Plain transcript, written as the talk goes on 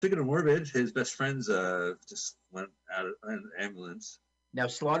Speaking of morbid, his best friends just went out of an ambulance. Now,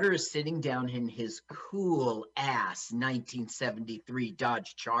 Slaughter is sitting down in his cool ass 1973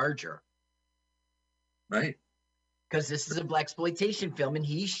 Dodge Charger. Right. Because this is a blaxploitation film, and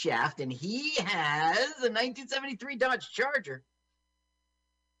he's Shaft, and he has a 1973 Dodge Charger.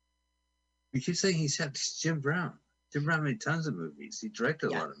 You keep saying he's had Jim Brown. Jim Brown made tons of movies. He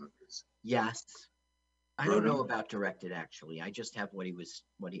directed a lot of movies. Yes. I don't know about directed, actually. I just have what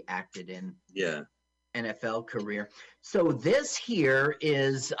he acted in. Yeah. NFL career. So this here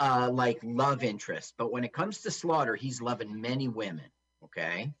is like love interest, but when it comes to Slaughter, he's loving many women.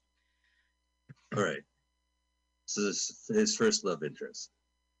 Okay. All right. So this is his first love interest.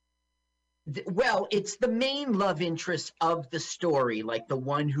 Well, it's the main love interest of the story, like the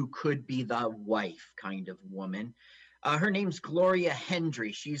one who could be the wife kind of woman. Her name's Gloria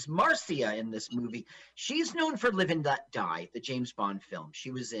Hendry. She's Marcia in this movie. She's known for Live and Let Die, the James Bond film.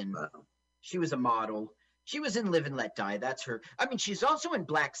 She was in. Wow. She was a model. She was in Live and Let Die. That's her. I mean, she's also in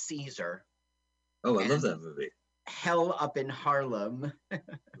Black Caesar. Oh, I love that movie. Hell Up in Harlem.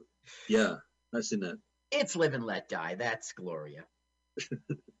 Yeah, I've seen that. It's Live and Let Die. That's Gloria.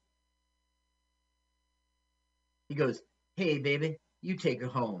 He goes, "Hey, baby, you take her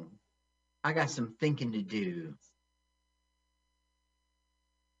home. I got some thinking to do."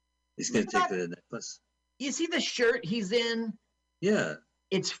 He's going to take the necklace. You see the shirt he's in? Yeah.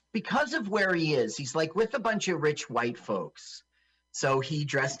 It's because of where he is. He's like with a bunch of rich white folks. So he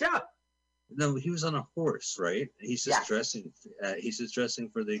dressed up. No, he was on a horse, right? He's just dressing. He's just dressing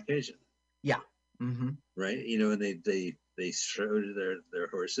for the occasion. Yeah. Mm-hmm. Right. You know, and they strode their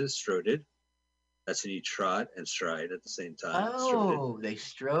horses, stroded. That's when you trot and stride at the same time. Oh, they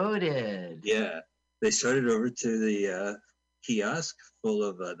stroded. Yeah, they stroded over to the kiosk full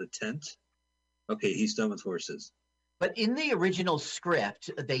of the tent. Okay, he's done with horses. But in the original script,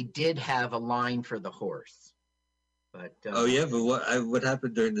 they did have a line for the horse. But oh yeah, but what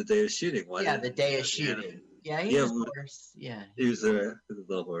happened during the day of shooting? The day of shooting. Yeah, he was a horse. Yeah, he was a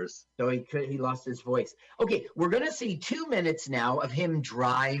little horse. So he lost his voice. Okay, we're gonna see 2 minutes now of him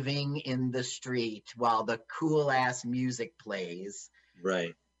driving in the street while the cool ass music plays.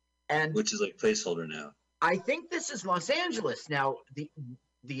 Right. And which is like placeholder now. I think this is Los Angeles now.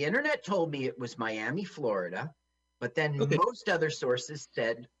 The internet told me it was Miami, Florida. But then most other sources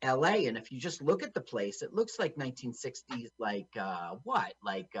said L.A. And if you just look at the place, it looks like 1960s, like what?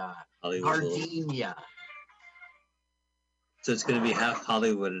 Like Gardenia. So it's going to be half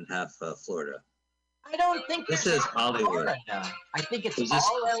Hollywood and half Florida. I don't think this is Hollywood. Florida. I think it's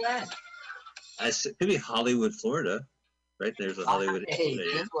all L.A. It could be Hollywood, Florida. Right there's a Hollywood. Hey,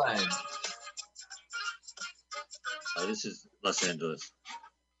 good one. This is Los Angeles.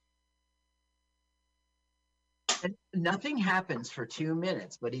 And nothing happens for 2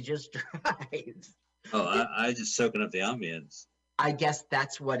 minutes, but he just drives. Oh, I just soaking up the ambience. I guess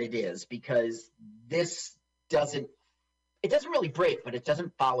that's what it is, because this doesn't really break, but it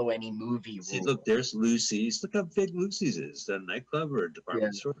doesn't follow any movie rules. See, look, there's Lucy's. Look how big Lucy's is. Is that a nightclub or a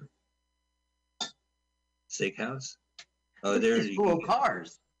department store? Steakhouse? Oh, there's cool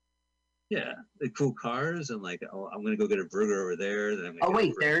cars. Yeah, the cool cars, and like, oh, I'm gonna go get a burger over there. Then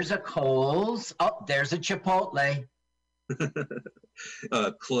there's a Kohl's. Oh, there's a Chipotle.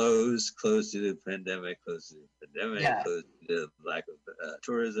 Closed due to the pandemic. Closed due to lack of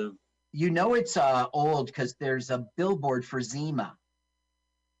tourism. You know it's old because there's a billboard for Zima.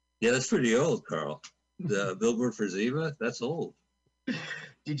 Yeah, that's pretty old, Carl. The billboard for Zima, that's old.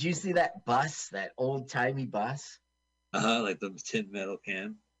 Did you see that bus? That old timey bus? Like the tin metal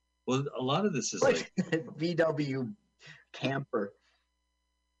can. Well, a lot of this is like VW camper.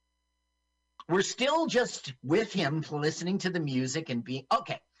 We're still just with him, listening to the music and being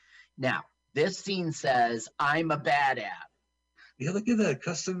okay. Now, this scene says, "I'm a bad app." Yeah, look at that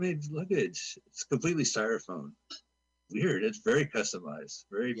custom-made luggage. It's completely styrofoam. Weird. It's very customized,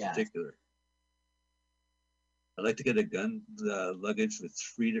 very particular. I'd like to get a gun luggage with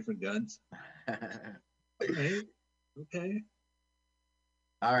 3 different guns. Okay.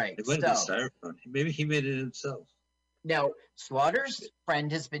 All right. It went to styrofoam. Maybe he made it himself. Now, Slaughter's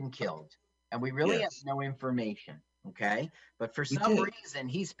friend has been killed, and we really have no information, okay? But for some reason,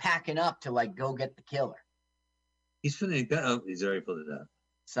 he's packing up to, like, go get the killer. He's finna go. Oh, he's already pulled it out.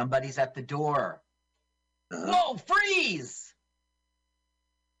 Somebody's at the door. Whoa, freeze!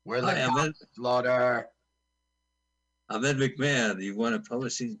 Where's the Slaughter? I'm Ed McMahon. You won a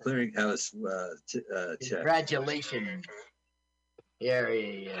publishing clearinghouse check. Congratulations. Here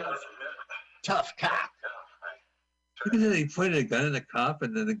he is. Tough cop. Look at that. He pointed a gun at the cop,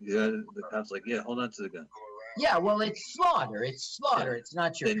 and then the cop's like, yeah, hold on to the gun. Yeah, well, it's Slaughter. It's Slaughter. Yeah. It's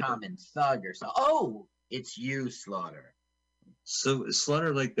not your common thug or so. Oh, it's you, Slaughter. So is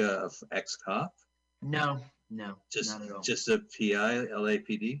Slaughter like a ex-cop? No, no, Just not at all. just a PI,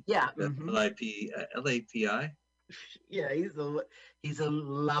 LAPD? Yeah. LAPI? Yeah, he's a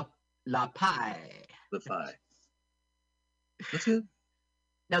la pie. The PI. That's good.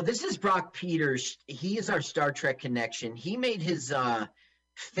 Now, this is Brock Peters. He is our Star Trek connection. He made his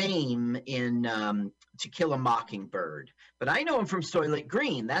fame in To Kill a Mockingbird, but I know him from Soylent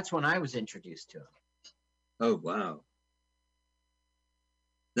Green. That's when I was introduced to him. Oh, wow.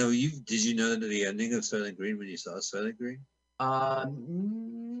 No, did you know the ending of Soylent Green when you saw Soylent Green? I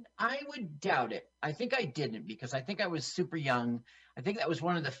would doubt it. I think I didn't because I think I was super young. I think that was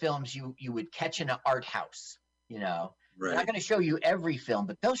one of the films you would catch in an art house, you know. Right. They're not going to show you every film,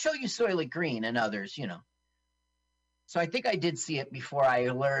 but they'll show you Soylent Green and others, you know. So I think I did see it before I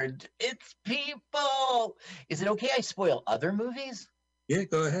learned it's people. Is it okay I spoil other movies? Yeah,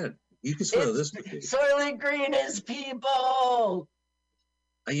 go ahead. You can spoil this movie. Soylent Green is people.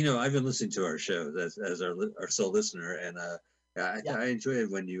 You know, I've been listening to our show as our sole listener, and I enjoy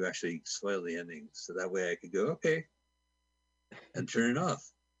it when you actually spoil the ending, so that way I could go, okay, and turn it off.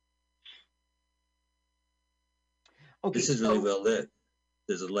 Okay, this is really well lit.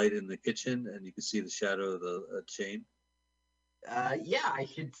 There's a light in the kitchen, and you can see the shadow of the chain. Yeah, I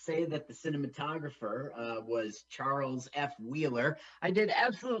should say that the cinematographer was Charles F. Wheeler. I did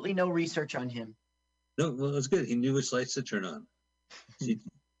absolutely no research on him. No, well, that's good. He knew which lights to turn on. He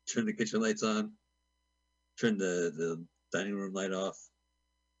turned the kitchen lights on, turned the dining room light off.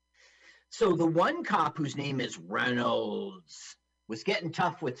 So the one cop whose name is Reynolds was getting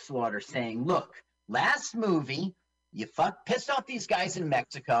tough with Slaughter, saying, look, last movie, you pissed off these guys in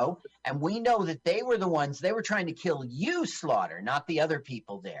Mexico, and we know that they were the ones, they were trying to kill you, Slaughter, not the other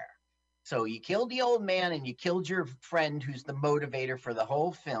people there. So you killed the old man and you killed your friend who's the motivator for the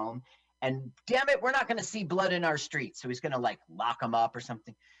whole film. And damn it, we're not going to see blood in our streets. So he's going to like lock him up or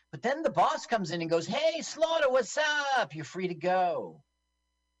something. But then the boss comes in and goes, hey, Slaughter, what's up? You're free to go.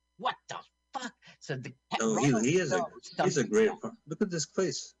 What the fuck? So the he's a great, look at this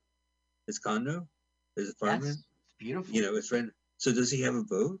place. His condo, his apartment. That's beautiful. You know, it's right. So does he have a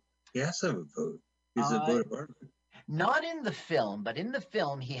boat? He has to have a boat. He's a boat apartment. Not in the film, but in the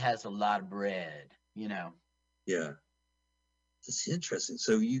film, he has a lot of bread, you know. Yeah. That's interesting.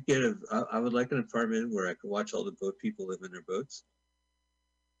 So you get I would like an apartment where I could watch all the boat people live in their boats.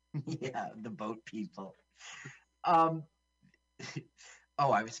 Yeah, the boat people. I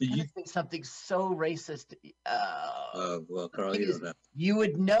was going to say something so racist. Well, Carl, you don't know. You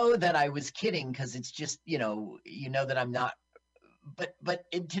would know that I was kidding because it's just, you know that I'm not. But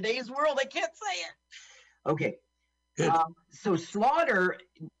in today's world, I can't say it. Okay. Good. So Slaughter,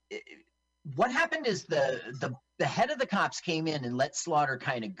 what happened is the head of the cops came in and let Slaughter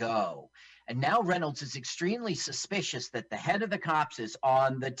kind of go. And now Reynolds is extremely suspicious that the head of the cops is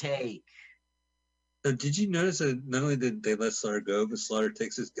on the take. Did you notice that not only did they let Slaughter go, but Slaughter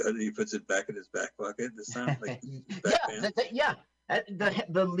takes his gun and he puts it back in his back pocket this time? Like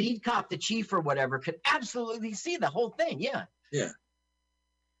the lead cop, the chief or whatever, could absolutely see the whole thing. Yeah. Yeah.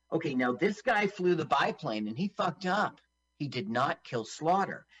 Okay, now this guy flew the biplane and he fucked up. He did not kill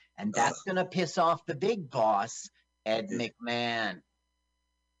Slaughter. And that's going to piss off the big boss, Ed McMahon.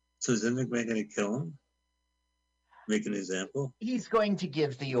 So is Ed McMahon going to kill him? Make an example? He's going to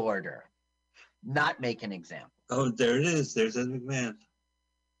give the order, not make an example. Oh, there it is. There's Ed McMahon.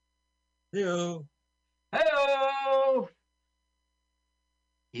 Hello. Hello.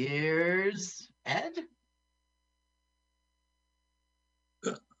 Here's Ed.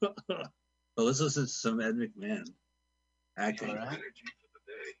 Well, let's listen to some Ed McMahon acting. All right.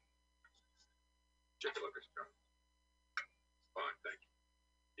 Check the liquor store. Fine, thank you.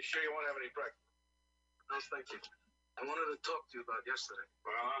 You sure you won't have any breakfast? No, thank you. I wanted to talk to you about yesterday.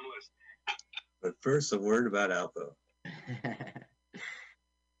 Well, I'm listening. But first, a word about Alpo.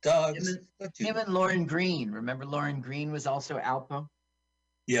 Dogs. Him and Lauren Green. Remember Lauren Green was also Alpo?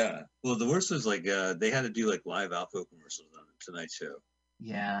 Yeah. Well, the worst was like they had to do like live Alpo commercials on the Tonight Show.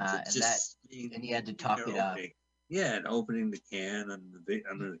 Yeah, and he had to talk it up. Yeah, and opening the can on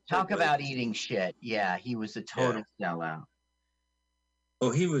the talk about eating shit. Yeah, he was a total sellout. Oh,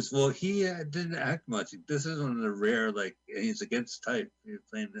 he was. Well, he didn't act much. This is one of the rare, like, he's against type. He was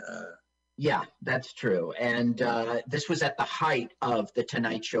playing. Yeah, that's true. And this was at the height of the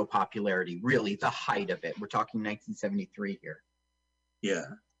Tonight Show popularity. Really, the height of it. We're talking 1973 here. Yeah.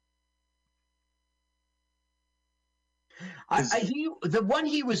 The one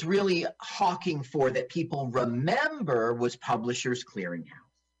he was really hawking for that people remember was Publishers Clearinghouse.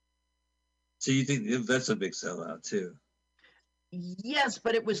 So you think that's a big sellout too? Yes,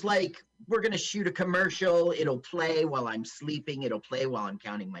 but it was like, we're going to shoot a commercial. It'll play while I'm sleeping. It'll play while I'm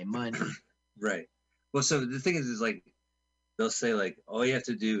counting my money. Right. Well, so the thing is like, they'll say like, all you have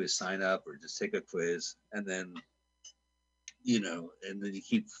to do is sign up or just take a quiz, and then, and then you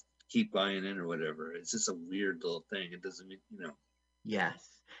keep buying in or whatever. It's just a weird little thing. It doesn't mean.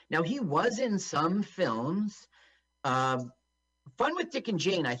 Yes. Now, he was in some films. Fun with Dick and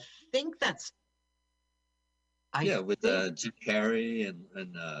Jane, I think that's... with Jim Carrey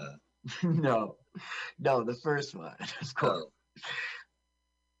and No, the first one, of course.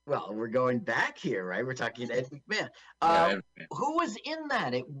 oh, Well, we're going back here, right? We're talking Ed McMahon. Who was in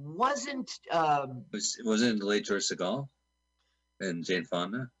that? It wasn't... wasn't it the late George Segal and Jane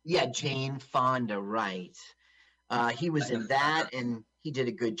Fonda? Yeah, Jane Fonda, right. He was in that, and he did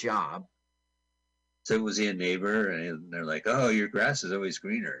a good job. So was he a neighbor? And they're like, "Oh, your grass is always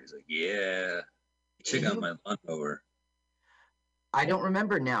greener." He's like, "Yeah, check out my lawnmower." I don't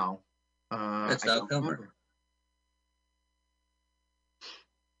remember now. That's Val Kilmer.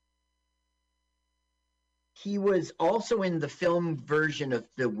 He was also in the film version of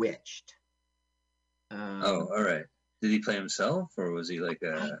Bewitched. Oh, all right. Did he play himself, or was he like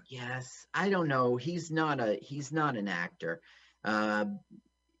a? Yes, I don't know. He's not an actor.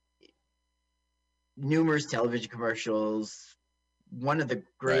 Numerous television commercials. One of the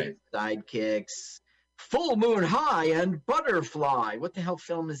great sidekicks. Full Moon High and Butterfly. What the hell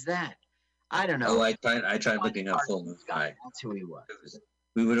film is that? I don't know. Oh, I tried looking up Full Moon High. That's who he was.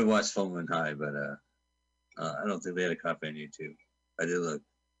 We would have watched Full Moon High, but I don't think they had a copy on YouTube. I did look.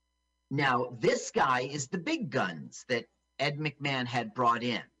 Now, this guy is the big guns that Ed McMahon had brought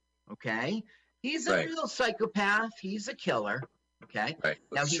in, okay? He's a real psychopath. He's a killer, okay? Right.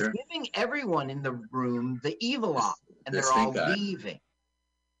 Now, he's giving everyone in the room the evil eye, and they're all leaving.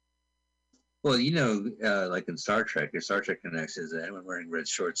 Well, like in Star Trek, your Star Trek connection is that anyone wearing red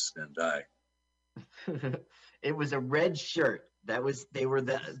shorts is going to die. It was a red shirt. They were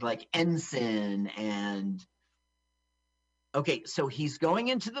the like ensign and... Okay, so he's going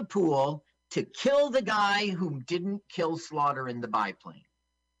into the pool to kill the guy who didn't kill Slaughter in the biplane.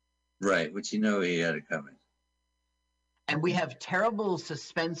 Right, which he had it coming. And we have terrible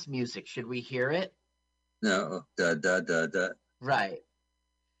suspense music. Should we hear it? No. Da, da, da, da. Right.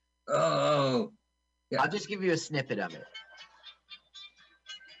 Oh. Yeah. I'll just give you a snippet of it.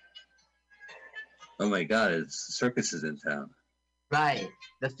 Oh my God, it's circuses in town. Right.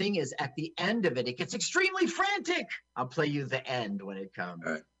 The thing is, at the end of it, it gets extremely frantic. I'll play you the end when it comes.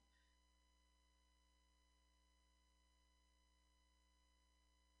 All right.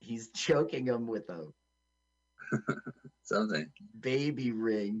 He's choking him with a something baby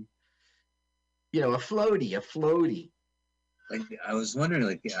ring. A floaty. Like, I was wondering,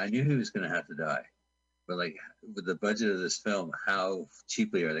 like, I knew he was going to have to die, but like, with the budget of this film, how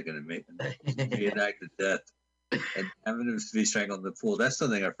cheaply are they going to make reenact the death? And having him be strangled in the pool. That's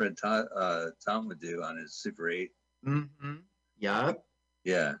something our friend Tom would do on his Super 8. Mm-hmm. Yeah.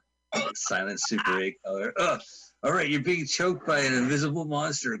 Yeah. Silent Super 8 color. Oh, all right, you're being choked by an invisible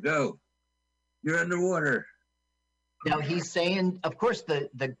monster. Go. You're underwater. Now he's saying, of course, the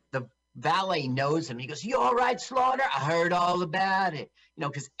valet knows him. He goes, "You all right, Slaughter? I heard all about it."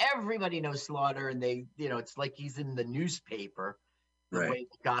 Because everybody knows Slaughter, and they, it's like he's in the newspaper, the way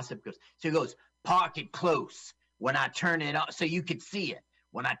the gossip goes. So he goes, "Park it close. When I turn it on," so you could see it.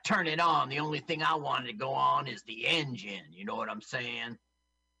 "When I turn it on, the only thing I wanted to go on is the engine." You know what I'm saying?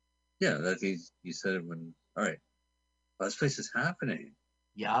 Yeah, that he said it when. All right, well, this place is happening.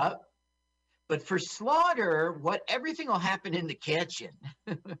 Yup. But for Slaughter, everything will happen in the kitchen.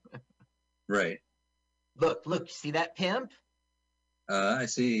 Right. Look, see that pimp? I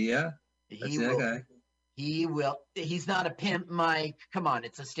see. Yeah. That guy. He will. He's not a pimp, Mike. Come on,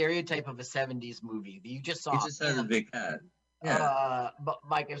 it's a stereotype of a '70s movie. You just saw. He just has a big hat. Yeah. But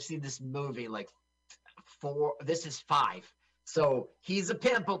Mike, I've seen this movie like 4. This is 5. So he's a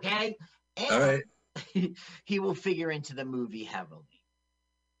pimp, okay? And all right. He will figure into the movie heavily.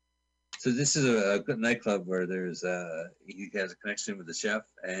 So this is a nightclub where he has a connection with the chef,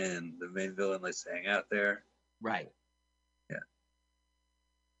 and the main villain likes to hang out there. Right. Yeah.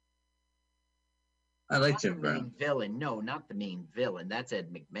 I like Jim Brown. Main villain? No, not the main villain. That's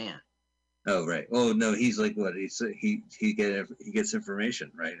Ed McMahon. Oh right. Oh no, he's like what? He gets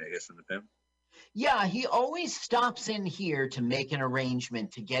information, right? I guess from the pimp. Yeah, he always stops in here to make an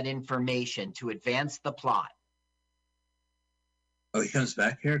arrangement to get information to advance the plot. Oh, he comes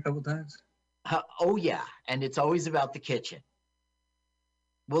back here a couple times? Oh, yeah, and it's always about the kitchen.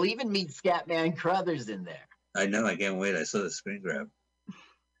 We'll even meet Scatman Crothers in there. I know, I can't wait. I saw the screen grab.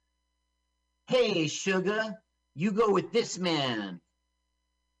 Hey, sugar, you go with this man.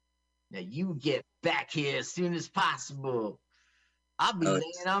 Now you get back here as soon as possible. I'll be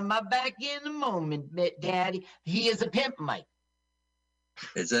laying on my back in a moment, Daddy. He is a pimp, Mike.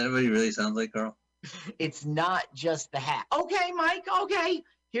 Is that what he really sounds like, Carl? It's not just the hat. Okay, Mike, okay.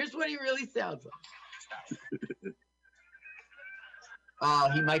 Here's what he really sounds like. Oh,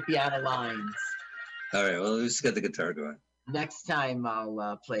 he might be out of lines. All right, well, we just got the guitar going. Next time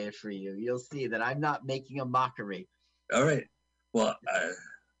I'll play it for you. You'll see that I'm not making a mockery. All right. Well,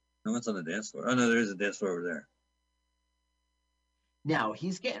 no one's on the dance floor. Oh, no, there is a dance floor over there. Now,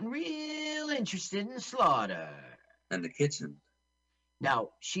 he's getting real interested in Slaughter. And the kitchen.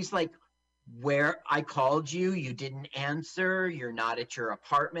 Now, she's like, where I called you, you didn't answer. You're not at your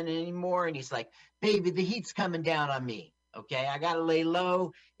apartment anymore. And he's like, baby, the heat's coming down on me. Okay, I got to lay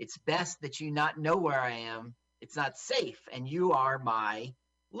low. It's best that you not know where I am. It's not safe. And you are my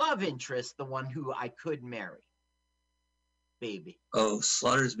love interest, the one who I could marry. Baby. Oh,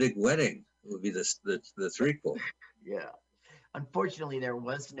 Slaughter's big wedding would be the threequel. Yeah. Unfortunately, there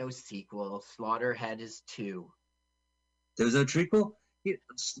was no sequel. Slaughter had his 2. There was no trequel?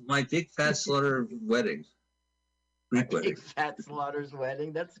 My big fat Slaughter wedding. Big fat Slaughter's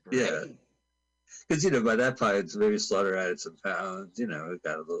wedding? That's great. Yeah. Because, by that point, maybe Slaughter added some pounds, it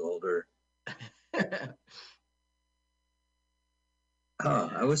got a little older.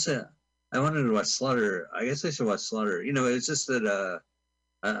 I would say, I wanted to watch Slaughter. I guess I should watch Slaughter. It's just that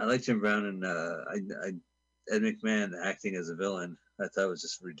I like Jim Brown and Ed McMahon acting as a villain. I thought it was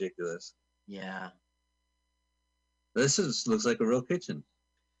just ridiculous. Yeah. This looks like a real kitchen.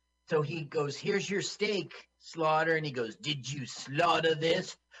 So he goes, here's your steak, Slaughter. And he goes, did you slaughter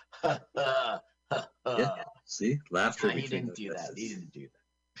this? Yeah. See? Laughter. No, he didn't do that. He didn't do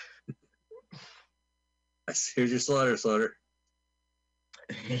that. Here's your Slaughter.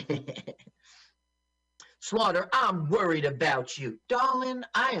 Slaughter, I'm worried about you. Darling,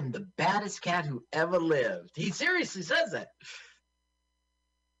 I am the baddest cat who ever lived. He seriously says that.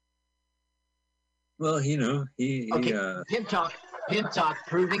 Well, Okay, pimp talk,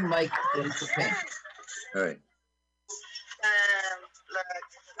 proving Mike is a pimp. All right.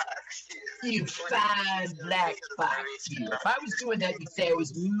 You fine black fox. If I was doing that, you'd say I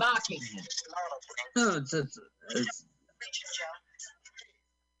was mocking him. No, it's That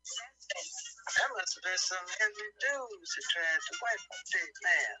must have been some heavy dudes who tried to wipe my big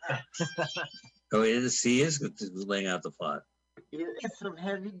man. Oh, he is laying out the plot. It's some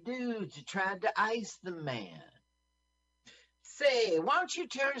heavy dudes who tried to ice the man. Say, why don't you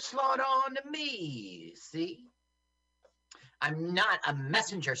turn Slaughter on to me? See? I'm not a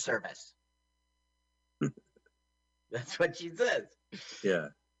messenger service. That's what she says. Yeah.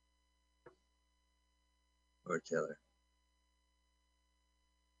 Or Taylor.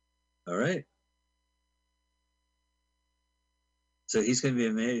 All right. So he's going to be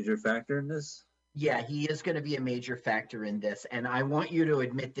a major factor in this? Yeah, he is going to be a major factor in this. And I want you to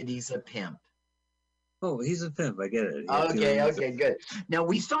admit that he's a pimp. Oh, he's a pimp. I get it. Okay, good. Now,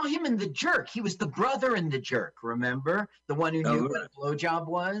 we saw him in The Jerk. He was the brother in The Jerk, remember? The one who knew what a blowjob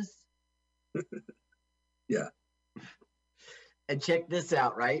was? Yeah. And check this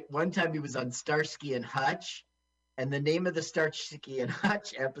out, right? One time he was on Starsky and Hutch, and the name of the Starsky and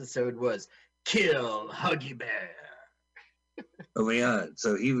Hutch episode was Kill Huggy Bear. Oh my God!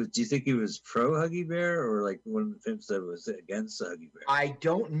 So he was. Do you think he was pro Huggy Bear, or like one of the pimps that was against Huggy Bear? I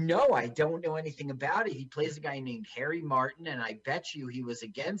don't know. I don't know anything about it. He plays a guy named Harry Martin, and I bet you he was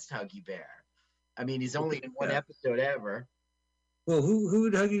against Huggy Bear. I mean, he's only in one episode ever. Well, who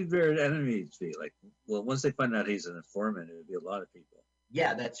would Huggy Bear's enemies be? Like, well, once they find out he's an informant, it would be a lot of people.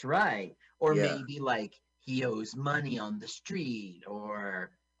 Yeah, that's right. Or maybe like he owes money on the street,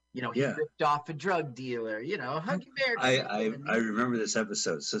 or he ripped off a drug dealer. Huggy Bear. I remember this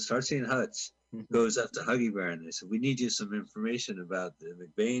episode. So Starsky and Hutch goes up to Huggy Bear and they said, "We need you some information about the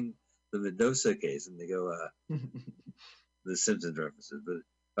Mendoza case." And they go, the Simpsons references, but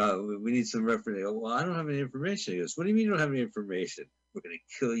we need some reference. They go, "Well, I don't have any information." He goes, "What do you mean you don't have any information? We're going to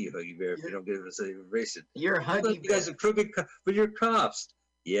kill you, Huggy Bear, if you don't give us any information." You're Huggy Bear. You guys are crooked, but you're cops.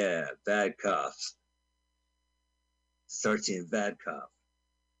 Yeah, bad cops. Starts seeing bad cop.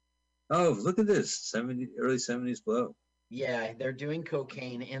 Oh, look at this. Early 70s blow. Yeah, they're doing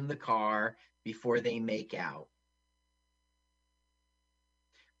cocaine in the car before they make out.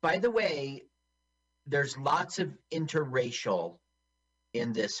 By the way, there's lots of interracial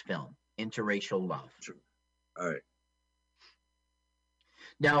in this film. Interracial love. True. All right.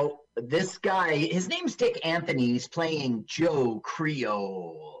 Now, this guy, his name's Dick Anthony. He's playing Joe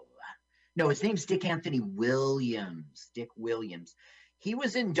Creole. No, his name's Dick Anthony Williams. Dick Williams. He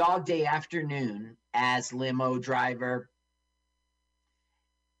was in Dog Day Afternoon as limo driver.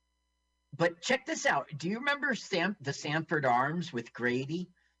 But check this out. Do you remember the Sanford Arms with Grady?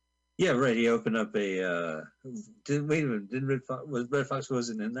 Yeah, right. He opened up a. Wait a minute. Didn't Red Fox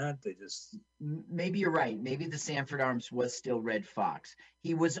wasn't in that? They just. Maybe you're right. Maybe the Sanford Arms was still Red Fox.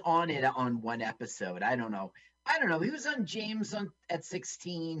 He was on it on one episode. I don't know. He was on James at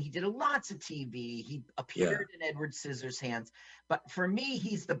 16. He did lots of TV. He appeared in Edward Scissorhands. But for me,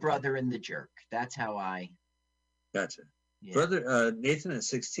 he's the brother in The Jerk. That's how I. Gotcha. Yeah. Brother Nathan at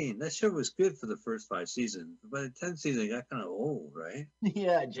 16. That show was good for the first 5 seasons. By the 10th season, it got kind of old, right?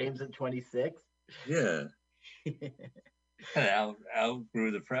 Yeah, James at 26. Yeah. Kind of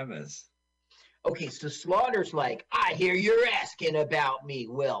outgrew the premise. Okay, so Slaughter's like, I hear you're asking about me.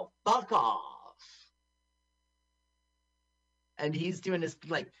 Well, fuck off. And he's doing this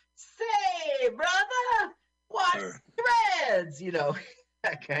like, say, brother, what threads? You know,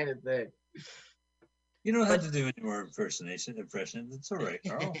 that kind of thing. You don't have to do any more impressions. It's all right,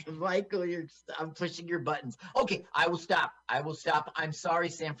 Carl. Michael, I'm pushing your buttons. Okay, I will stop. I'm sorry,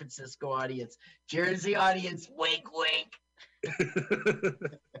 San Francisco audience. Jersey audience, wink, wink.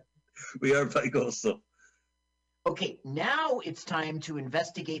 We are bi-coastal. Okay, now it's time to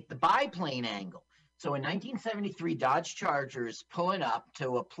investigate the biplane angle. So in 1973, Dodge Charger is pulling up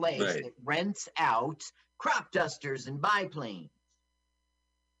to a place that rents out crop dusters and biplanes.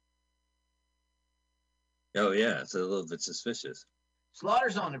 Oh, yeah, it's a little bit suspicious.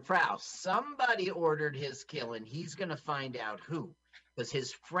 Slaughter's on the prowl. Somebody ordered his kill, and he's going to find out who, because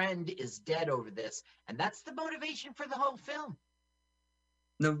his friend is dead over this, and that's the motivation for the whole film.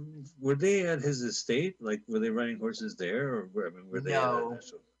 No, were they at his estate? Like, were they riding horses there, or were they? No.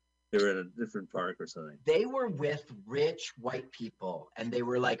 They were at a different park or something. They were with rich white people, and they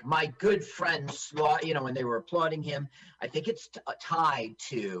were like, my good friend Slaughter, you know, and they were applauding him. I think it's tied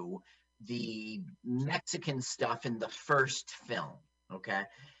to the Mexican stuff in the first film, okay?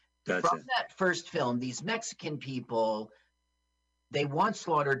 Gotcha. From that first film, these Mexican people, they want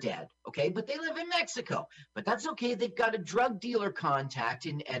Slaughter dead, okay? But they live in Mexico. But that's okay. They've got a drug dealer contact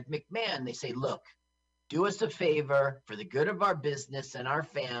in Ed McMahon. They say, look, do us a favor for the good of our business and our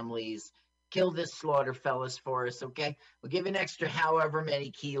families. Kill this Slaughter fellas for us, okay? We'll give an extra however many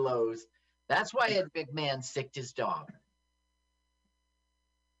kilos. That's why Ed McMahon sicked his dog.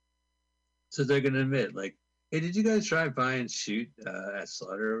 So they're going to admit, like, hey, did you guys drive by and shoot at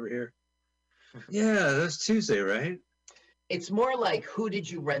Slaughter over here? Yeah, that's Tuesday, right? It's more like, who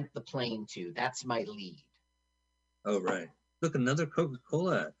did you rent the plane to? That's my lead. Oh, right. Look, another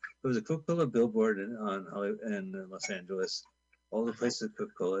Coca-Cola. There was a Coca-Cola billboard in Los Angeles. All the places of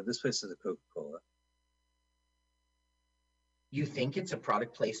Coca-Cola. This place is a Coca-Cola. You think it's a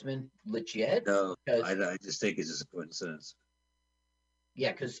product placement legit? No, I just think it's just a coincidence.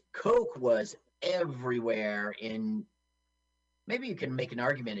 Yeah, because Coke was everywhere in, maybe you can make an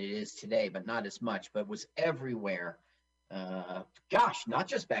argument it is today, but not as much, but was everywhere. Gosh, not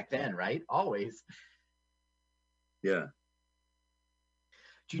just back then, right? Always. Yeah.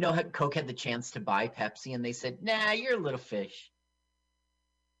 Do you know how Coke had the chance to buy Pepsi and they said, nah, you're a little fish?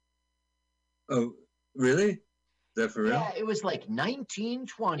 Oh, really? Is that for real? Yeah, it was like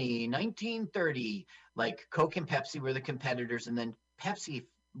 1920, 1930. Like Coke and Pepsi were the competitors, and then Pepsi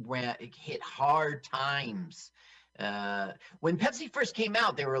hit hard times. When Pepsi first came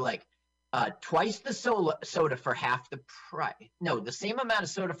out, they were like twice the soda for half the price. No, the same amount of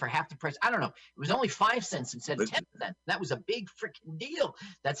soda for half the price. I don't know. It was only 5 cents instead of 10 cents. That was a big freaking deal.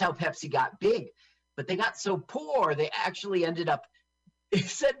 That's how Pepsi got big. But they got so poor, they actually ended up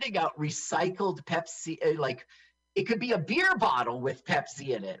sending out recycled Pepsi. Like, it could be a beer bottle with Pepsi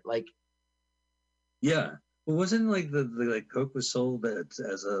in it. Like, yeah. Well, wasn't like the Coke was sold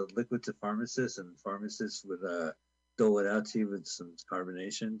as a liquid to pharmacists, and pharmacists would dole it out to you with some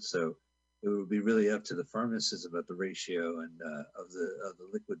carbonation. So it would be really up to the pharmacists about the ratio and of the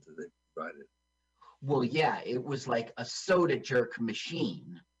liquid that they provided. Well, yeah, it was like a soda jerk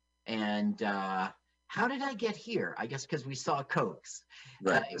machine. And how did I get here? I guess because we saw Cokes.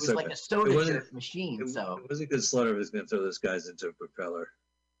 Right. It was like a soda jerk machine. It wasn't good. Slaughter was going to throw those guys into a propeller.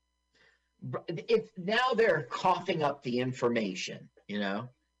 Now they're coughing up the information, you know?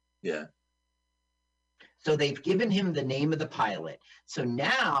 Yeah. So they've given him the name of the pilot. So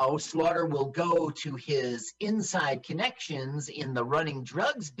now Slaughter will go to his inside connections in the running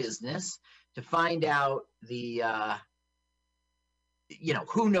drugs business to find out the,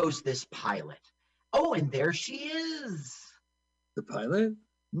 who knows this pilot. Oh, and there she is. The pilot?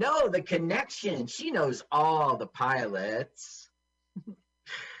 No, the connection. She knows all the pilots.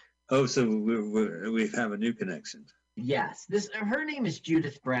 Oh, so we have a new connection. Yes, her name is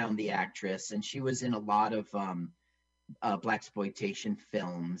Judith Brown, the actress, and she was in a lot of blaxploitation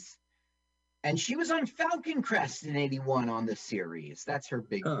films. And she was on Falcon Crest in '81 on the series. That's her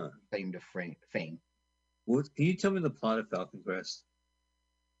big Huh. claim to fame. What, can you tell me the plot of Falcon Crest?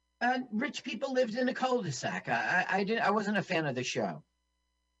 Rich people lived in a cul-de-sac. I wasn't a fan of the show.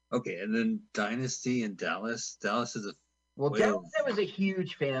 Okay, and then Dynasty in Dallas. Dallas is a Well, whale. I was a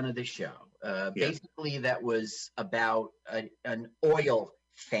huge fan of the show. Basically, that was about an oil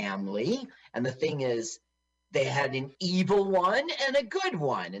family. And the thing is, they had an evil one and a good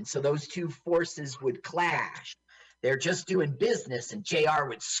one. And so those two forces would clash. They're just doing business, and JR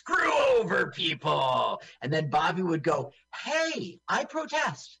would screw over people. And then Bobby would go, hey, I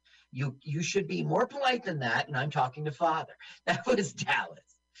protest. You should be more polite than that, and I'm talking to Father. That was Dallas.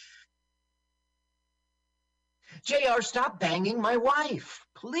 JR, stop banging my wife,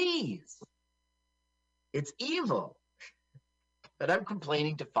 please. It's evil. But I'm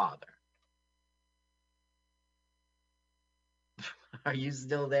complaining to Father. Are you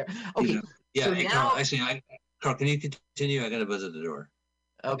still there? Okay. Yeah, so hey, now, Carl, actually, Carl, can you continue? I got to buzz at the door.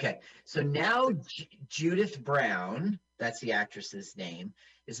 Okay, so now Judith Brown, that's the actress's name,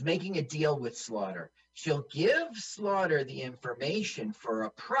 is making a deal with Slaughter. She'll give Slaughter the information for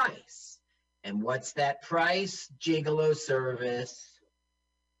a price. And what's that price? Gigolo service.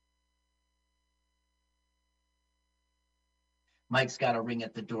 Mike's got a ring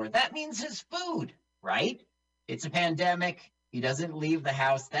at the door. That means his food, right? It's a pandemic. He doesn't leave the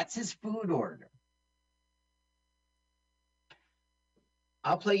house. That's his food order.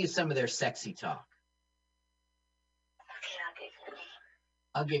 I'll play you some of their sexy talk. Okay,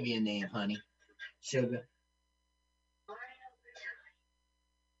 I'll give you a name, honey. Sugar.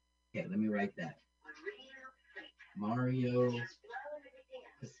 Okay, let me write that. Mario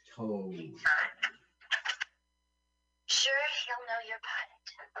Patoli. Sure, he'll know your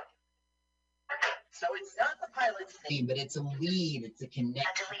pilot. So it's not the pilot's name, but it's a lead. It's a connection.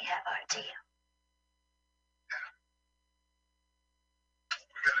 Until we have our deal.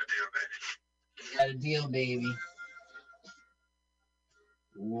 We got a deal, baby.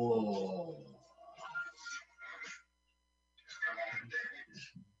 Whoa.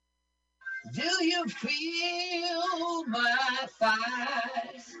 Do you feel my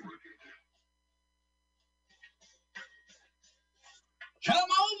thighs? Come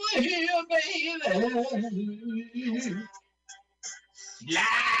over here, baby.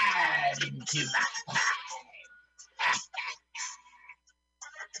 Slide into my thighs.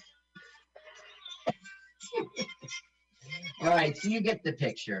 All right, so you get the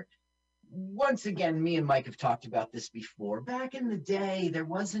picture. Once again, me and Mike have talked about this before. Back in the day, there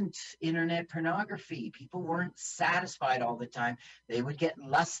wasn't internet pornography. People weren't satisfied all the time. They would get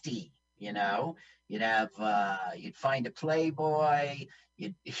lusty, you know. You'd find a Playboy.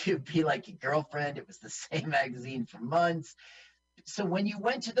 You'd be like your girlfriend. It was the same magazine for months. So when you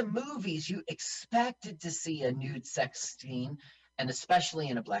went to the movies, you expected to see a nude sex scene, and especially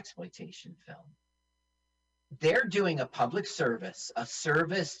in a blaxploitation film. They're doing a public service, a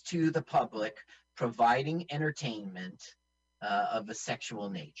service to the public, providing entertainment of a sexual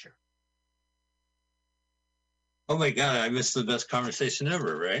nature. Oh my God, I missed the best conversation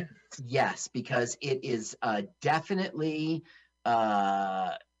ever, right? Yes, because it is definitely,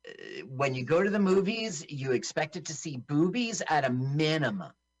 when you go to the movies, you expected to see boobies at a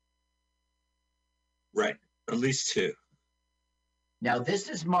minimum. Right, at least two. Now, this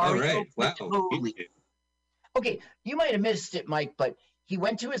is Mario Patoli. Wow. Okay, you might have missed it, Mike, but he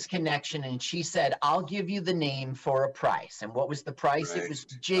went to his connection and she said, I'll give you the name for a price. And what was the price? Right. It was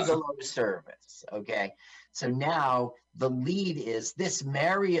gigolo service, okay? So now the lead is this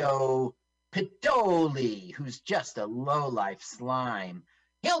Mario Patoli, who's just a low-life slime.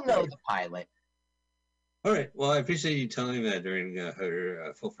 He'll know the pilot. All right, well, I appreciate you telling me that during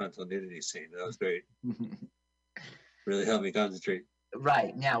her full frontal nudity scene. That was great. Really helped me concentrate.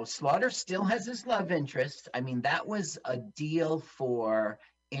 Right. Now, Slaughter still has his love interest. I mean, that was a deal for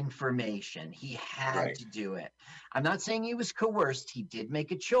information. He had to do it. I'm not saying he was coerced. He did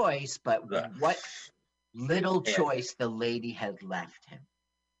make a choice, but what little choice the lady had left him.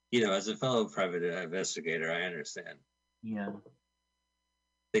 You know, as a fellow private investigator, I understand. Yeah.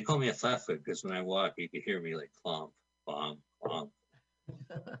 They call me a flatfoot because when I walk, you can hear me like clomp, clomp, clomp.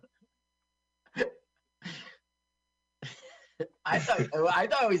 I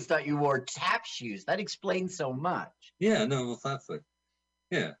always thought you wore tap shoes. That explains so much. Yeah, no, I'm a flatfoot.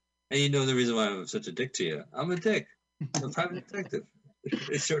 Yeah. And you know the reason why I'm such a dick to you. I'm a dick. I'm a private detective.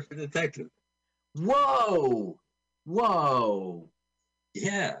 It's short for detective. Whoa. Whoa.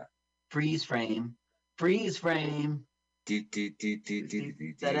 Yeah. Freeze frame. Freeze frame. Da-da-da-da.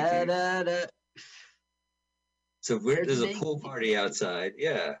 So there's a pool party outside.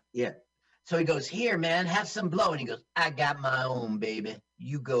 Yeah. Yeah. So he goes, here, man, have some blow. And he goes, I got my own, baby.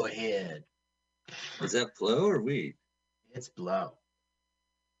 You go ahead. Is that blow or weed? It's blow.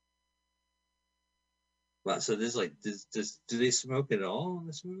 Wow. So there's like, do they smoke at all in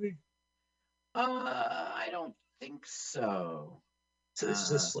this movie? I don't think so. So it's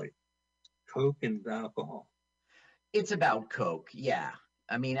just like Coke and alcohol. It's about Coke, yeah.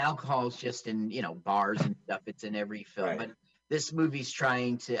 I mean, alcohol's just in, bars and stuff. It's in every film. Right. But this movie's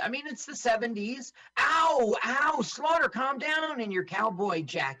trying to, it's the 70s. Ow, ow, Slaughter, calm down in your cowboy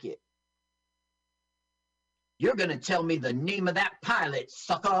jacket. You're going to tell me the name of that pilot,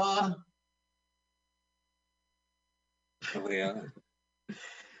 sucker. Oh, yeah.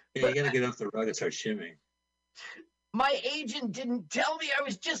 Yeah, you got to get off the rug and start shimming. My agent didn't tell me I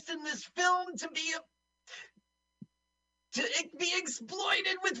was just in this film to be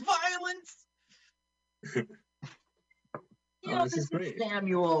exploited with violence. This is great.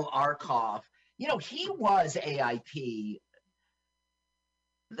 Samuel Arkoff. He was AIP.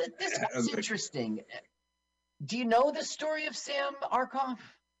 This was interesting. Do you know the story of Sam Arkoff?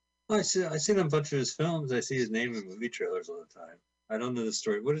 I've seen a bunch of his films. I see his name in movie trailers all the time. I don't know the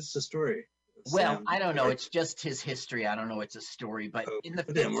story. What is the story? Well, Sam, I don't know. It's just his history. I don't know it's a story. But in the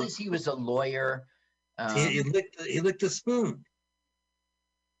 50s, he was a lawyer. He licked the spoon.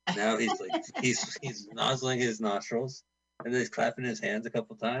 Now he's like he's nozzling his nostrils and then he's clapping his hands a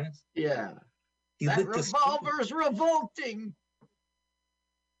couple times. Yeah. That revolver's revolting.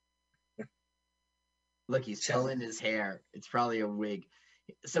 Look, he's pulling his hair. It's probably a wig.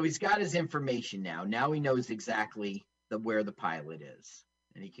 So he's got his information now. Now he knows exactly where the pilot is.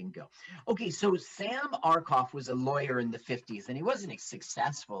 And he can go. Okay, so Sam Arkoff was a lawyer in the 50s, and he wasn't a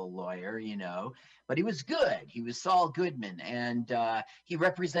successful lawyer, but he was good. He was Saul Goodman, and he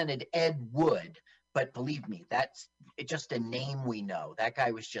represented Ed Wood. But believe me, that's just a name we know. That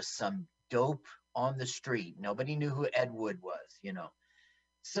guy was just some dope on the street. Nobody knew who Ed Wood was,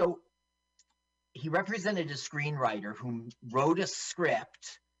 So he represented a screenwriter who wrote a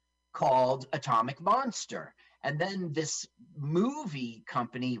script called Atomic Monster. And then this movie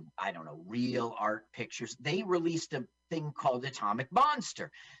company, I don't know, Real Art Pictures, they released a thing called Atomic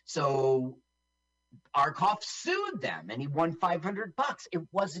Monster. So Arkoff sued them and he won $500. It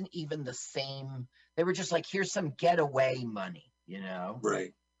wasn't even the same. They were just like, here's some getaway money,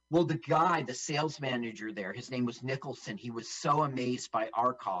 Right. Well, the guy, the sales manager there, his name was Nicholson. He was so amazed by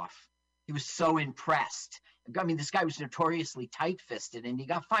Arkoff. He was so impressed. I mean, this guy was notoriously tight-fisted, and he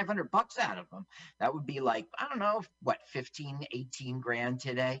got $500 out of him. That would be like, I don't know, 15, 18 grand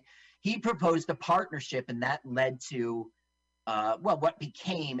today. He proposed a partnership, and that led to, what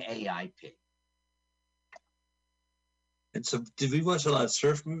became AIP. And so did we watch a lot of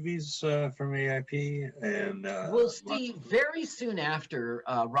surf movies from AIP? And well, Steve, very soon after,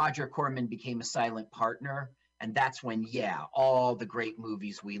 Roger Corman became a silent partner, and that's when, all the great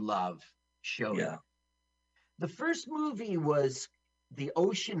movies we love showed up. The first movie was The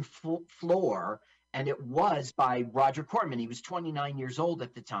Ocean Floor, and it was by Roger Corman. He was 29 years old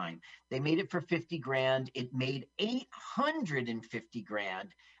at the time. They made it for 50 grand. It made 850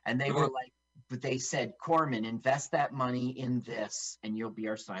 grand. And they were like, but they said, Corman, invest that money in this, and you'll be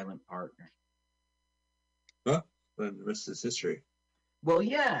our silent partner. Well, the rest is history. Well,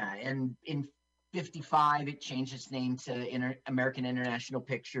 yeah, and in 55, it changed its name to American International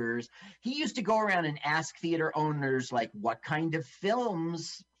Pictures. He used to go around and ask theater owners, like, what kind of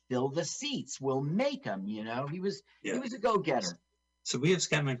films fill the seats? We'll make them, He was a go-getter. So we have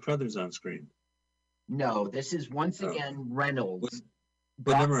Scatman Crothers on screen. No, this is once again Reynolds.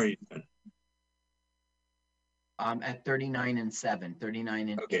 What number are you at? At 39 and 7, 39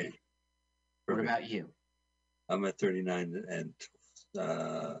 and 8. Perfect. What about you? I'm at 39 and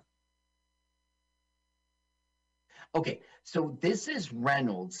Okay, so this is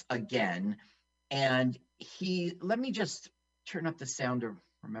Reynolds again, and let me just turn up the sound to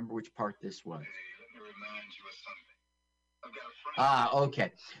remember which part this was.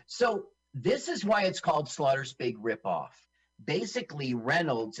 Okay. So this is why it's called Slaughter's Big Ripoff. Basically,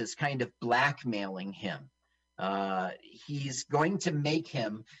 Reynolds is kind of blackmailing him. He's going to make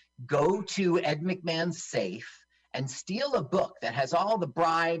him go to Ed McMahon's safe and steal a book that has all the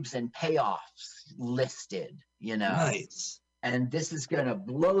bribes and payoffs listed, Nice. And this is going to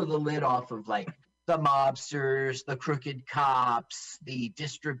blow the lid off of like the mobsters, the crooked cops, the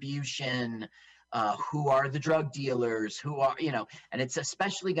distribution, who are the drug dealers, who are, and it's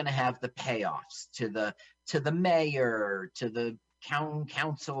especially going to have the payoffs to the mayor, to the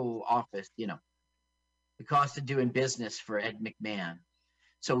council office, the cost of doing business for Ed McMahon.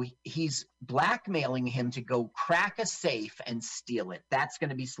 So he's blackmailing him to go crack a safe and steal it. That's going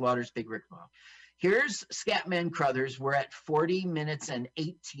to be Slaughter's big ripoff. Here's Scatman Crothers. We're at 40 minutes and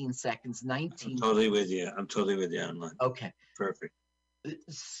 18 seconds, 19. I'm totally with you. I'm totally with you online. Okay. Perfect.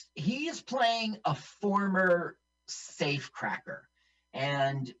 He is playing a former safe cracker.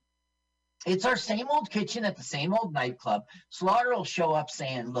 And it's our same old kitchen at the same old nightclub. Slaughter will show up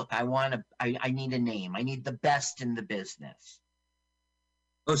saying, look, I need a name. I need the best in the business.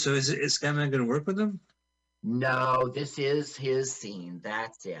 Oh, so is Scatman going to work with him? No, this is his scene.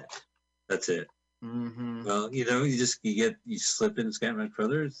 That's it. That's it. Mm-hmm. Well, you slip in Scatman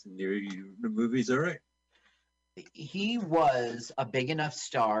Crothers, and the movie's all right. He was a big enough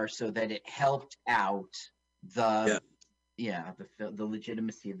star so that it helped out the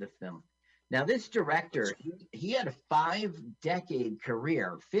legitimacy of the film. Now, this director, he had a 5-decade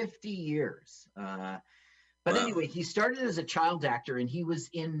career, 50 years. But anyway, he started as a child actor, and he was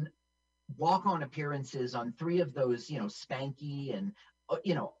in walk-on appearances on 3 of those, Spanky and,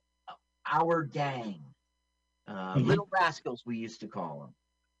 Our Gang. Little Rascals, we used to call them.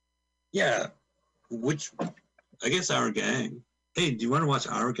 Yeah. I guess Our Gang. Hey, do you want to watch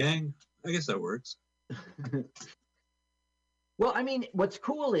Our Gang? I guess that works. Well, I mean, what's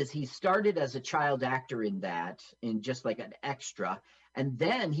cool is he started as a child actor in just like an extra, and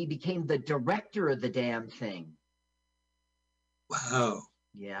then he became the director of the damn thing. Wow.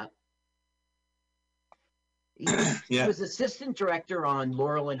 Yeah. Yeah. He was assistant director on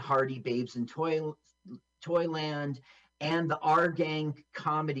Laurel and Hardy, Babes in Toyland, and the Our Gang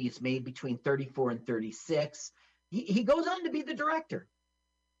comedies made between 34 and 36. He goes on to be the director.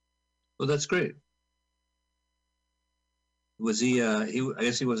 Well, that's great. Was he? I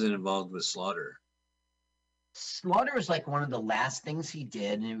guess he wasn't involved with Slaughter. Slaughter was like one of the last things he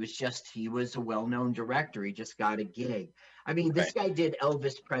did, and it was just he was a well-known director. He just got a gig. I mean, this guy did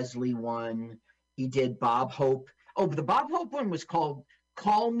Elvis Presley one. He did Bob Hope. Oh, but the Bob Hope one was called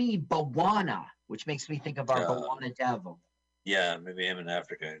Call Me Bawana, which makes me think of our Bawana Devil. Yeah, maybe him in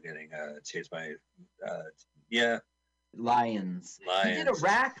Africa getting chased by lions. He did a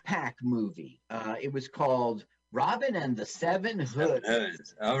Rack Pack movie. It was called Robin and the Seven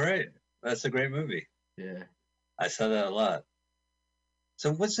Hoods. All right. That's a great movie. Yeah. I saw that a lot.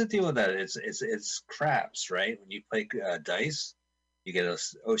 So what's the deal with that? It's craps, right? When you play dice, you get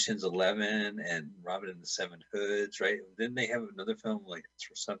Ocean's 11 and Robin and the Seven Hoods, right? Didn't they have another film like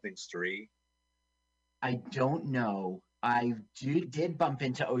Something's 3? I don't know. I did bump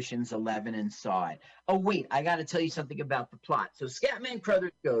into Ocean's 11 and saw it. Oh, wait, I got to tell you something about the plot. So Scatman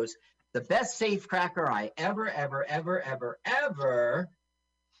Crothers goes, the best safecracker I ever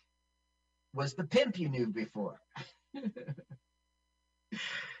was the pimp you knew before.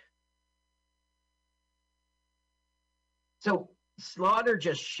 So Slaughter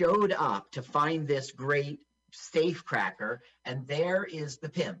just showed up to find this great safecracker, and there is the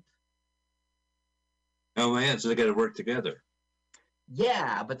pimp. Oh, man, so they got to work together.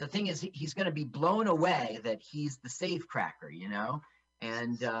 Yeah, but the thing is, he's going to be blown away that he's the safecracker,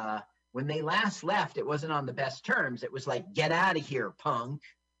 And when they last left, it wasn't on the best terms. It was like, get out of here, punk.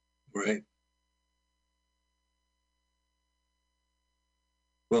 Right.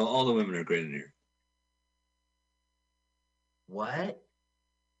 Well, all the women are great in here. What?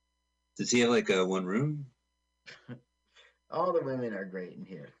 Does he have like one room? All the women are great in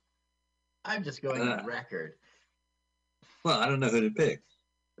here. I'm just going on record. Well, I don't know who to pick.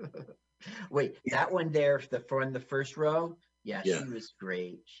 Wait, that one there, from the first row? Yeah, she was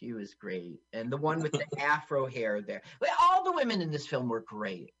great. She was great. And the one with the afro hair there. All the women in this film were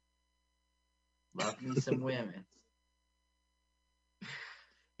great. Love me some women.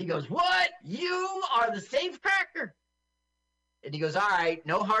 He goes, what? You are the safecracker? And he goes, all right,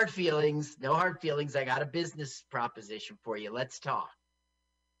 no hard feelings. No hard feelings. I got a business proposition for you. Let's talk.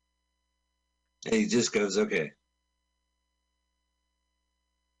 And he just goes, okay.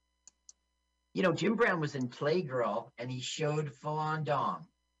 Jim Brown was in Playgirl, and he showed full-on dong.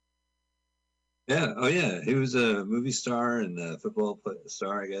 Yeah. Oh, yeah. He was a movie star and a football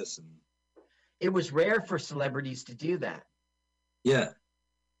star, I guess. And it was rare for celebrities to do that. Yeah.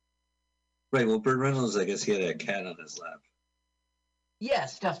 Right. Well, Burt Reynolds, I guess he had a cat on his lap. Yeah,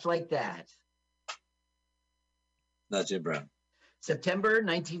 stuff like that. Not Jim Brown. September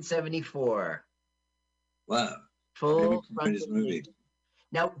 1974. Wow. Full greatest movie.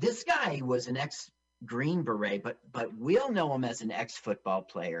 Now, this guy was an ex-Green Beret, but we'll know him as an ex-football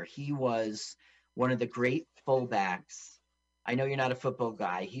player. He was one of the great fullbacks. I know you're not a football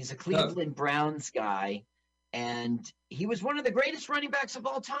guy. He's a Cleveland Browns guy. And he was one of the greatest running backs of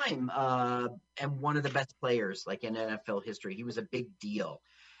all time, and one of the best players like in NFL history. He was a big deal.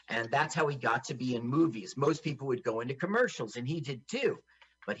 And that's how he got to be in movies. Most people would go into commercials, and he did too.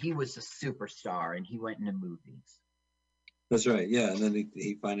 But he was a superstar, and he went into movies. That's right. Yeah, and then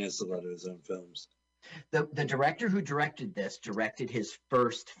he financed a lot of his own films. The director who directed this directed his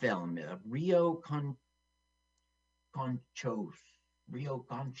first film, Rio Conchos.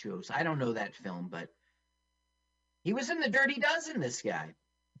 I don't know that film, but he was in The Dirty Dozen, this guy.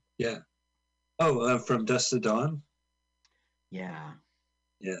 Yeah. Oh, From Dusk to Dawn? Yeah.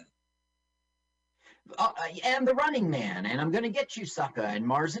 Yeah. And The Running Man, and I'm Gonna Get You, Sucker, and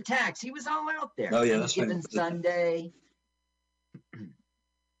Mars Attacks. He was all out there. Oh, yeah, that's Given right. Sunday.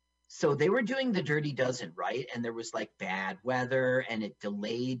 So they were doing The Dirty Dozen, right? And there was like bad weather, and it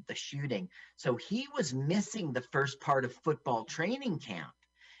delayed the shooting. So he was missing the first part of football training camp.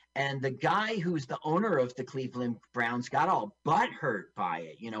 And the guy who's the owner of the Cleveland Browns got all butthurt by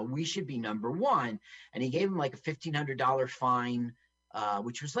it. You know, we should be number one. And he gave him like a $1,500 fine,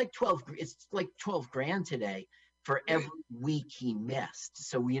 which was like 12. It's like 12 grand today for every week he missed.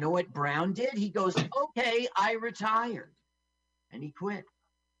 So you know what Brown did? He goes, okay, I retired. And he quit.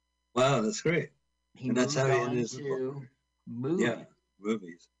 Wow, that's great. And that's how he ended to movies. Yeah,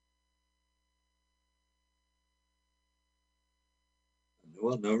 movies.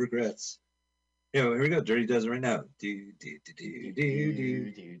 Well, no regrets. Yeah, well, here we go. Dirty Dozen right now.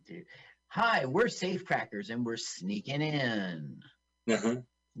 Hi, we're Safecrackers, and we're sneaking in. Uh-huh.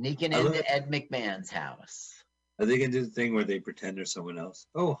 Sneaking into Ed McMahon's house. Are they gonna do the thing where they pretend they're someone else?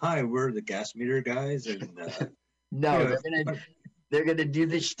 Oh, hi, we're the gas meter guys, and no, they're gonna do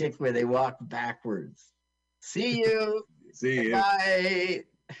the shtick where they walk backwards. See you. See you. Bye.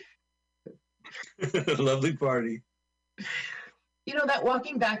 Lovely party. You know, that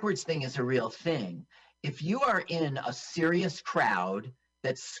walking backwards thing is a real thing. If you are in a serious crowd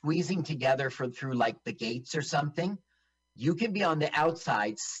that's squeezing together through like the gates or something, you can be on the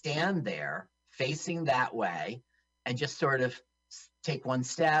outside, stand there facing that way, and just sort of take one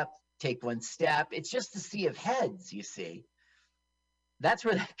step. It's just a sea of heads, you see. That's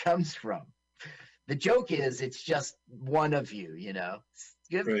where that comes from. The joke is it's just one of you, you know.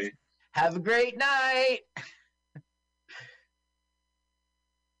 Good. Right. Have a great night.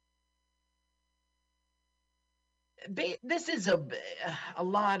 This is a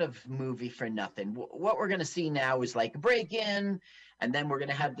lot of movie for nothing. What we're going to see now is like a break-in, and then we're going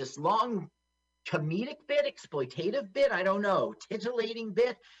to have this long comedic bit, exploitative bit, I don't know, titillating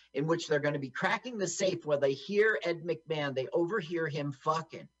bit, in which they're going to be cracking the safe while they hear Ed McMahon. They overhear him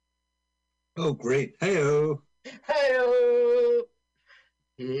fucking. Oh, great. Hey-o. Hey-o.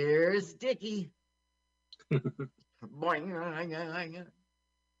 Here's Dickie.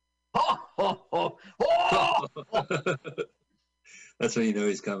 Ho, ho, ho, ho. That's when you know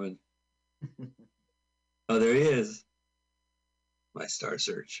he's coming. Oh, there he is. My Star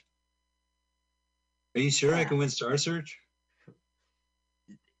Search. Are you sure I can win Star Search?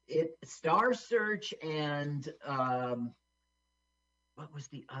 Star Search and what was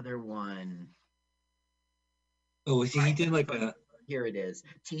the other one? Oh, he did like a... Here it is.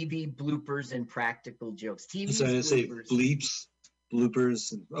 TV bloopers and practical jokes. TV so I was say bleeps,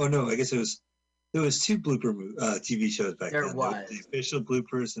 bloopers. And, oh no, I guess there was two blooper TV shows back then. There was the official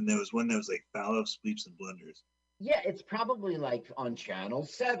bloopers, and there was one that was like foul-ups, bleeps, and blunders. Yeah, it's probably like on Channel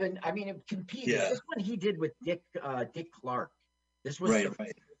 7. I mean, it competed. Yeah. This one he did with Dick Clark. This was right.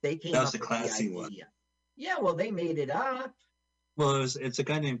 They came that was up the classy one. Yeah, well, they made it up. Well, it's a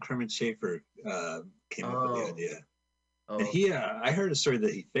guy named Kermit Schaefer came up with the idea. Oh. And I heard a story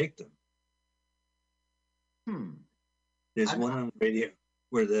that he faked them. There's one on the radio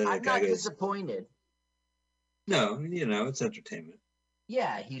where the I'm guy not disappointed. No, you know, it's entertainment.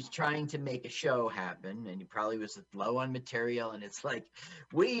 Yeah, he's trying to make a show happen, and he probably was low on material, and it's like,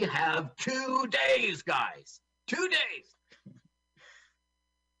 we have 2 days, guys. 2 days.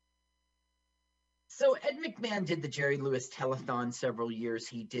 So Ed McMahon did the Jerry Lewis Telethon several years.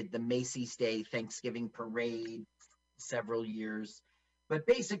 He did the Macy's Day Thanksgiving Parade several years. But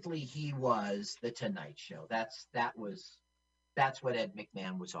basically, he was the Tonight Show. That's what Ed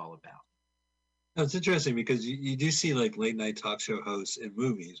McMahon was all about. No, it's interesting because you do see like late night talk show hosts in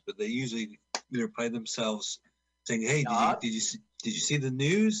movies, but they usually either play themselves saying, "Hey, did you see the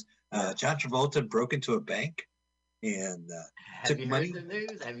news? John Travolta broke into a bank and took money." Have you heard the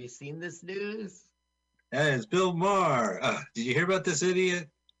news? Have you seen this news? It's Bill Maher. Did you hear about this idiot?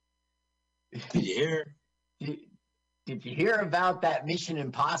 Did you hear? Did you hear about that Mission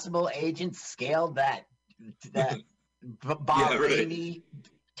Impossible agent scaled that Bob Rainey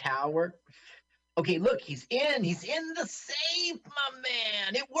tower? Okay, look, he's in. He's in the safe, my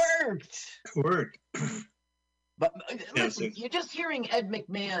man. It worked. It worked. But Yeah, listen, you're just hearing Ed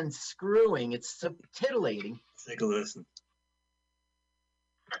McMahon screwing. It's so titillating. Let's take a listen.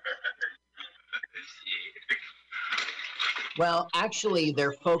 Well, actually,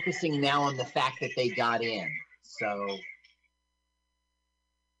 they're focusing now on the fact that they got in. So,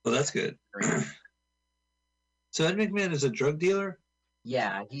 Well, that's good. So Ed McMahon is a drug dealer?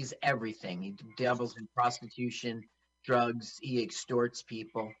 yeah, he's everything. He dabbles in prostitution, drugs. He extorts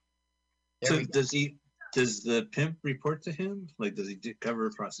people. There So we go. does the pimp report to him? Like, does he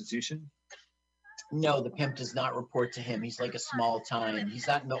cover prostitution? No, the pimp does not report to him. He's like a small time. He's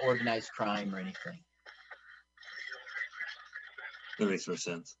not in the organized crime or anything. That makes more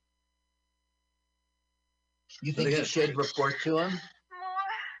sense. You think he should report to him?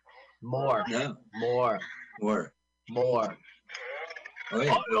 More. No. More. More. More. Oh,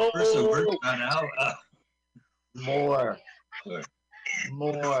 yeah. The person worked on out. More. More.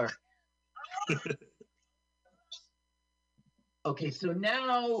 More. Okay, so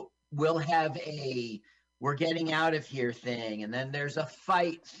now we'll have a we're getting out of here thing, and then there's a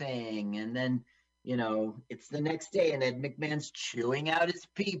fight thing, and then, you know, it's the next day, and Ed McMahon's chewing out his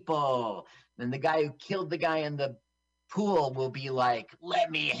people. Then the guy who killed the guy in the pool will be like,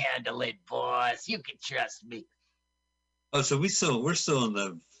 "Let me handle it, boss. You can trust me." Oh, so we're still in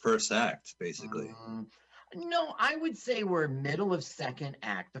the first act, basically. No, I would say we're middle of second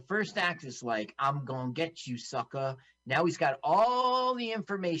act. The first act is like, "I'm gonna get you, sucker." Now he's got all the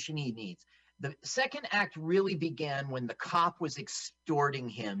information he needs. The second act really began when the cop was extorting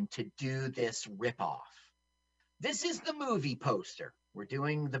him to do this ripoff. This is the movie poster. We're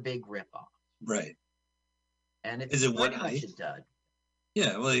doing the big ripoff. Right. And it's Is it pretty one much night? a dud.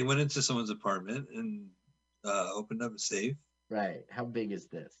 Yeah, well, he went into someone's apartment and opened up a safe. Right. How big is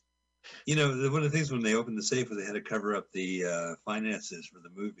this? You know, one of the things when they opened the safe was they had to cover up the finances for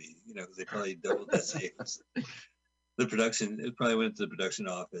the movie, you know, because they probably doubled that safe. The production, it probably went to the production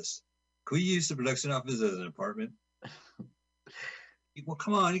office. Can we use the production office as an apartment? Well,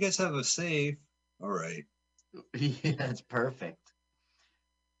 come on, you guys have a safe. All right. Yeah, that's perfect.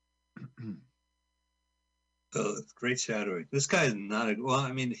 Oh, it's great shadowing. This guy is not a, well,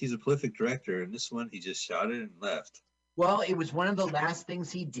 I mean, he's a prolific director, and this one, he just shot it and left. Well, it was one of the last things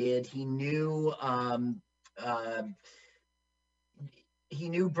he did. He knew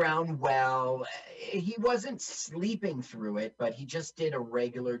Brown well. He wasn't sleeping through it, but he just did a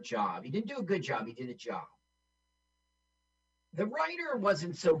regular job. He didn't do a good job. He did a job. The writer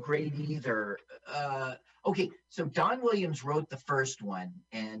wasn't so great either. Okay, so Don Williams wrote the first one,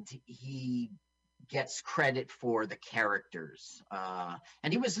 and he gets credit for the characters.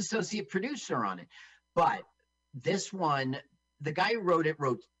 And he was associate producer on it. But this one, the guy who wrote it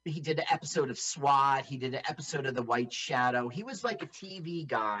he did an episode of SWAT. He did an episode of The White Shadow. He was like a TV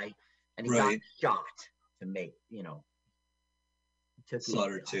guy, and he got shot to make, you know.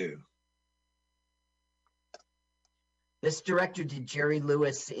 Slaughter 2. This director did Jerry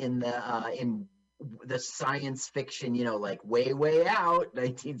Lewis in the science fiction, you know, like Way, Way Out,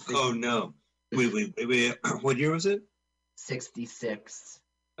 1960. Oh, no. Wait. What year was it? 66.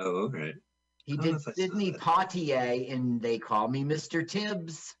 Oh, okay. He did Sidney Poitier in They Call Me Mr.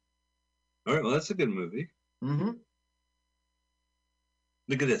 Tibbs. All right, well, that's a good movie. Mm-hmm.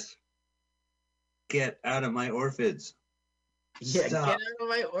 Look at this. Get out of my orchids. Yeah, Stop. get out of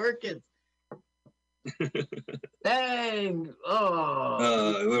my orchids. Dang.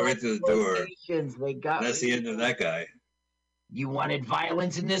 Oh. We went right to the door. They got That's the end of that guy. You wanted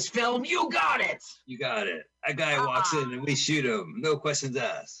violence in this film? You got it. You got it. That guy walks in and we shoot him. No questions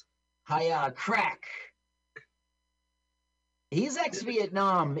asked. Hiya, crack. He's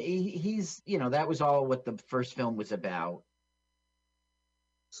ex-Vietnam. He's, you know, that was all what the first film was about.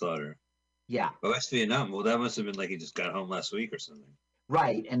 Slaughter. Yeah. Oh, West Vietnam. Well, that must have been like he just got home last week or something.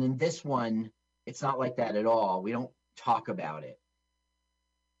 Right. And in this one, it's not like that at all. We don't talk about it.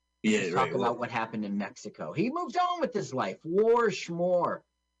 Yeah, Talk about what happened in Mexico. He moved on with his life. War, schmore.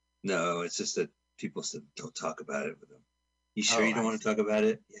 No, it's just that people said don't talk about it with him. You sure you don't want to talk about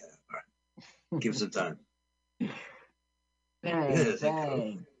it? Yeah. All right. Give some time.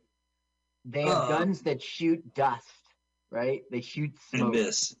 Dang. They have guns that shoot dust, right? They shoot smoke. And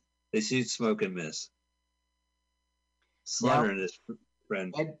miss. They shoot smoke and miss. Slaughter and his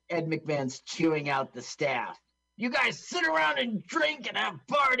friend. Ed McMahon's chewing out the staff. You guys sit around and drink and have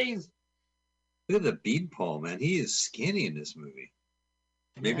parties. Look at the beanpole, man. He is skinny in this movie.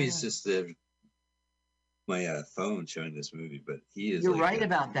 Maybe it's just my phone showing this movie, but he is. You're right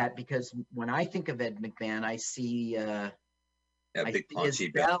about that, because when I think of Ed McMahon, I see big his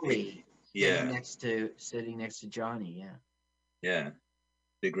belly. Yeah. Sitting next to Johnny. Yeah. Yeah.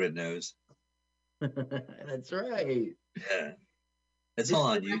 Big red nose. That's right. Yeah. It's This all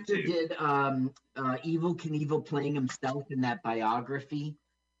on director YouTube. did Evil Knievel playing himself in that biography.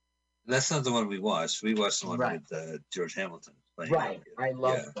 That's not the one we watched. We watched the one Right. with George Hamilton playing. Right. I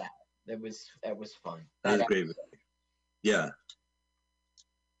love Yeah. that. That was fun. That was a great movie. Yeah.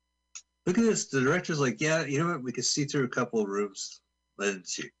 Look at this. The director's like, yeah, you know what? We could see through a couple of rooms. Let him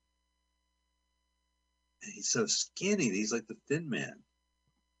shoot. And he's so skinny. He's like the thin man.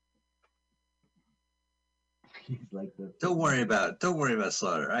 He's like the. Don't worry about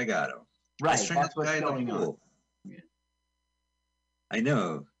Slaughter. I got him. Right. That's what's going on. Yeah. I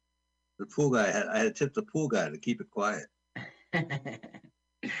know. The pool guy I had to tip the pool guy to keep it quiet.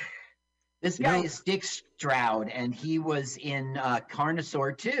 This guy is Dick Stroud, and he was in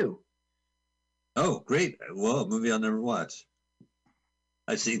Carnosaur too. Oh, great! Well, a movie I'll never watch.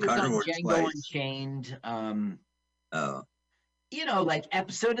 I've seen Carnivore Django twice. Unchained. Oh, you know, like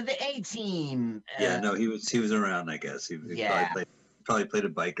episode of the A-Team. Yeah, no, he was around. I guess he probably played a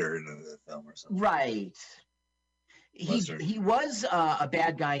biker in a film or something. Right. He was a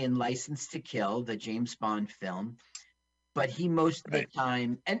bad guy in License to Kill, the James Bond film, but he most of the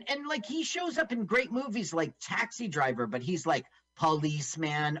time and like he shows up in great movies like Taxi Driver, but he's like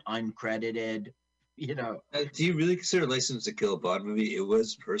policeman, uncredited, you know. Do you really consider License to Kill a Bond movie? It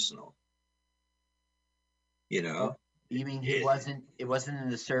was personal. You know. You mean it wasn't in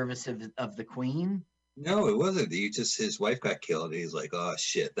the service of the Queen? No, it wasn't. His wife got killed, and he's like, "Oh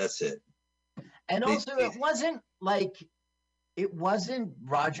shit, that's it." And also, it wasn't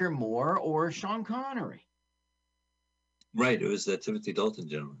Roger Moore or Sean Connery. Right, it was that Timothy Dalton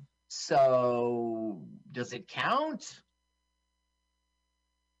gentleman. So, does it count?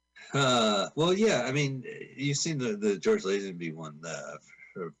 Well, yeah. I mean, you've seen the George Lazenby one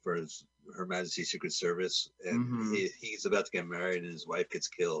for Her Majesty's Secret Service, and he's about to get married, and his wife gets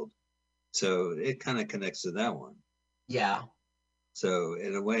killed. So it kind of connects to that one. Yeah. So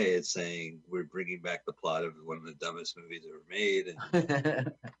in a way, it's saying we're bringing back the plot of one of the dumbest movies ever made,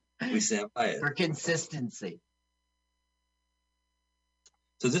 and we stand by it for consistency.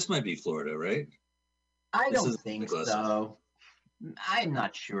 So this might be Florida, right? I don't think so. I'm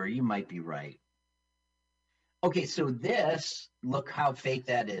not sure. You might be right. Okay, so look how fake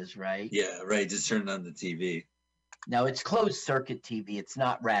that is, right? Yeah, right. Just turn on the TV. Now it's closed circuit TV. It's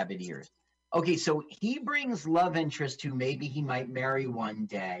not rabbit ears. Okay, so he brings love interest who maybe he might marry one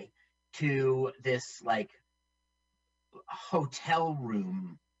day to this like hotel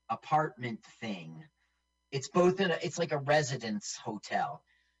room apartment thing. It's it's like a residence hotel.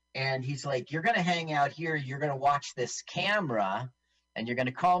 And he's like, you're going to hang out here. You're going to watch this camera and you're going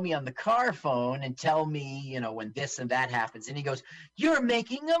to call me on the car phone and tell me, you know, when this and that happens. And he goes, you're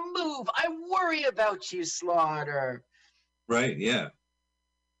making a move. I worry about you, Slaughter. Right. Yeah.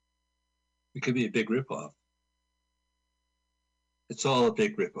 It could be a big ripoff. It's all a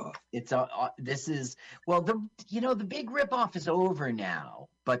big ripoff. The big ripoff is over now,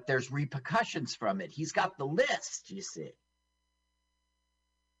 but there's repercussions from it. He's got the list, you see.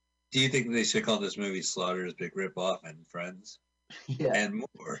 Do you think they should call this movie Slaughter's Big Ripoff and Friends? Yeah. And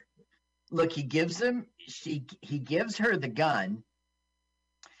more. Look, he gives her the gun,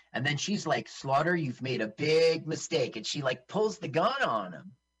 and then she's like, Slaughter, you've made a big mistake. And she like pulls the gun on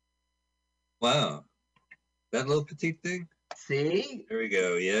him. Wow. That little petite thing? See? There we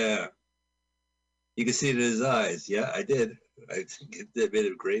go. Yeah. You can see it in his eyes. Yeah, I did. I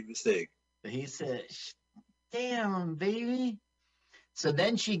made a great mistake. He said, damn, baby. So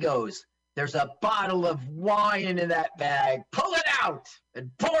then she goes, there's a bottle of wine in that bag. Pull it out and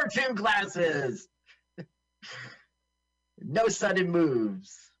pour 2 glasses. No sudden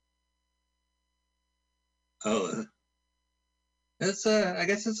moves. Oh, that's I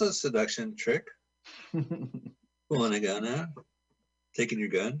guess it's a seduction trick. Pulling a gun out, taking your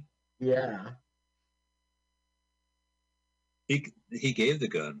gun. Yeah. He gave the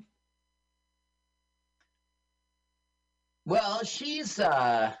gun. Well, she's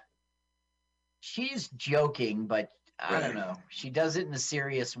joking, but I don't know. She does it in a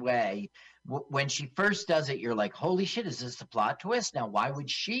serious way. When she first does it, you're like, holy shit, is this a plot twist? Now, why would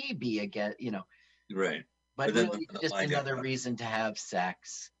she be against, you know? Right. But really, it's just another reason to have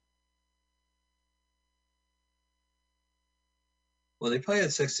sex. Well, they probably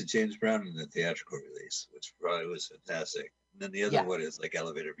had sex to James Brown in the theatrical release, which probably was fantastic. And then the other one is like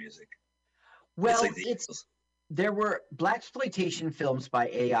elevator music. Well, there were blaxploitation films by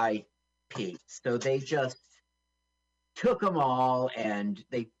AIP, so they just took them all and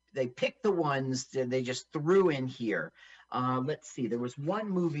they picked the ones that they just threw in here. Let's see. There was one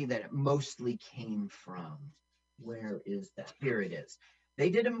movie that it mostly came from. Where is that? Here it is. They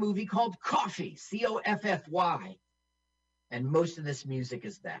did a movie called Coffy, Coffy, and most of this music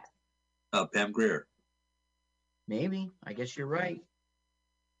is that. Oh, Pam Grier. Maybe. I guess you're right.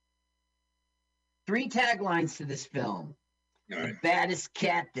 3 taglines to this film. All The right. baddest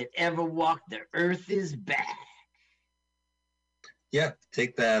cat that ever walked the earth is back. Yeah,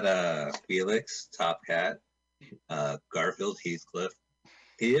 take that, Felix, Top Cat, Garfield, Heathcliff.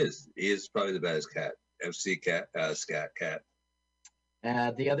 He is probably the baddest cat. FC Cat, Scat Cat.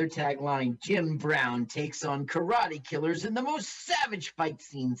 The other tagline, Jim Brown takes on karate killers in the most savage fight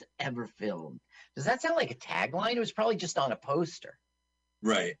scenes ever filmed. Does that sound like a tagline? It was probably just on a poster.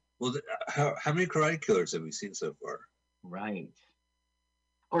 Right. Well, how many karate killers have we seen so far? Right.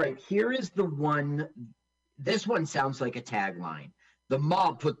 All right, here is the one. This one sounds like a tagline. The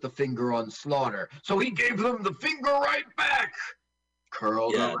mob put the finger on Slaughter, so he gave them the finger right back.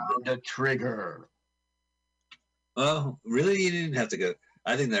 Curled around a trigger. Oh, really? You didn't have to go.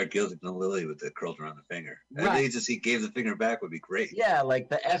 I think they're guilty of Lily with the curled around the finger. Right. I think just he gave the finger back would be great. Yeah, like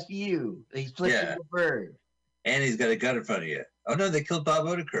the FU. He's flicking the bird. And he's got a gun in front of you. Oh, no, they killed Bob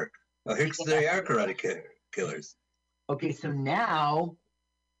Odenkirk. Oh, here they are, karate killers. Okay, so now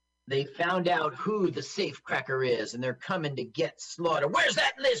they found out who the safecracker is, and they're coming to get Slaughter. Where's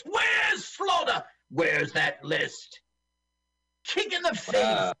that list? Where's Slaughter? Where's that list? Kick in the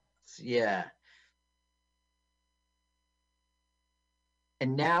face. Yeah.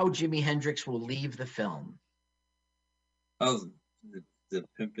 And now Jimi Hendrix will leave the film. Oh, the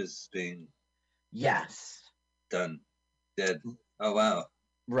pimp is being done. Dead. Oh, wow.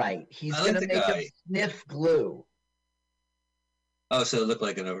 Right. He's going to make him sniff glue. Oh, so it looked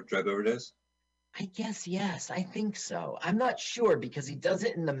like a drug overdose? I guess, yes. I think so. I'm not sure because he does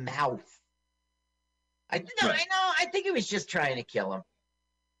it in the mouth. I think he was just trying to kill him.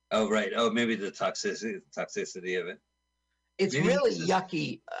 Oh, right. Oh, maybe the toxicity of it. It's maybe really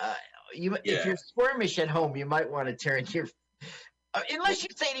yucky. If you're squirmish at home, you might want to turn your... unless you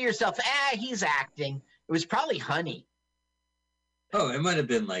say to yourself, he's acting. It was probably honey. Oh, it might have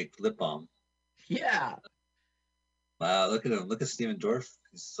been like lip balm. Yeah. Wow, look at him. Look at Steven Dorff.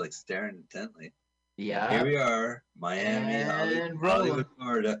 He's like staring intently. Yeah. Here we are, Miami, Hollywood,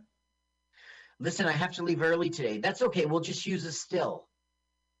 Florida. Listen, I have to leave early today. That's okay. We'll just use a still.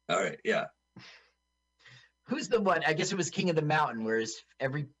 All right, yeah. Who's the one? I guess it was King of the Mountain, whereas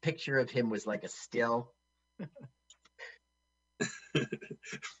every picture of him was like a still.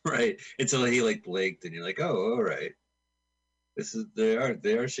 Right. Until he like blinked and you're like, oh, all right. They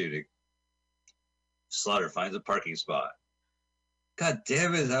are shooting. Slaughter finds a parking spot. God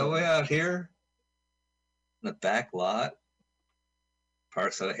damn it, is that way out here? In the back lot.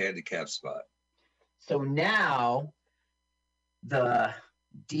 Parks at a handicap spot. So now the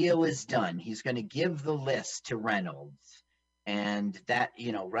deal is done. He's going to give the list to Reynolds. And that,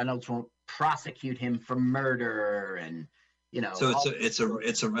 Reynolds won't prosecute him for murder and, So it's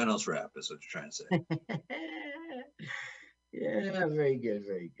a Reynolds rap is what you're trying to say. Yeah, very good,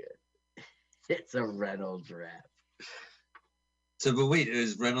 very good. It's a Reynolds rap. So, but wait,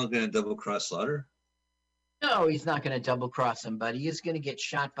 is Reynolds going to double cross Slaughter? No, he's not going to double cross him, but he is going to get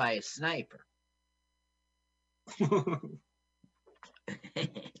shot by a sniper.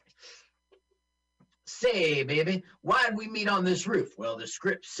 Say, baby, why'd we meet on this roof? Well, the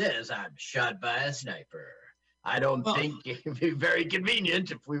script says I'm shot by a sniper. I don't think it'd be very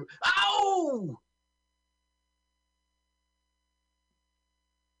convenient if we... Ow!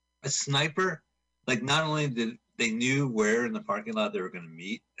 A sniper? Like, not only did they knew where in the parking lot they were going to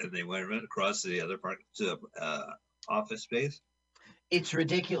meet, and they went right across to the other office space. It's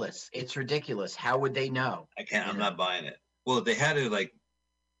ridiculous. It's ridiculous. How would they know? I'm not buying it. Well, they had to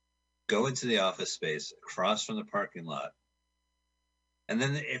go into the office space across from the parking lot, and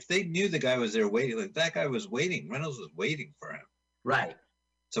then if they knew the guy was there waiting, that guy was waiting. Reynolds was waiting for him. Right.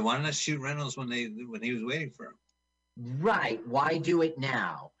 So why not shoot Reynolds when he was waiting for him? Right. Why do it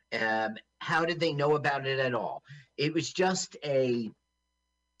now? How did they know about it at all? It was just a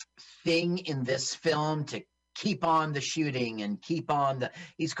thing in this film to keep on the shooting and keep on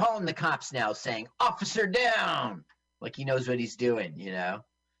he's calling the cops now saying, officer down. Like he knows what he's doing,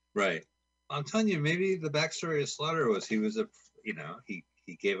 Right. I'm telling you, maybe the backstory of Slaughter was he was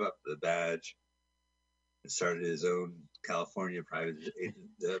he gave up the badge and started his own California private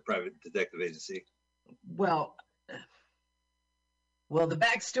detective agency. Well, the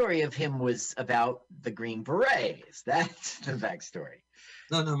backstory of him was about the Green Berets. That's the backstory.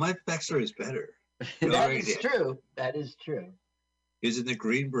 No, my backstory is better. That is true. That is true. He was in the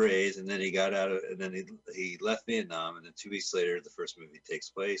Green Berets, and then he got out of, and then he left Vietnam, and then 2 weeks later, the first movie takes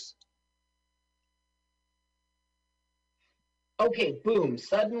place. Okay, boom!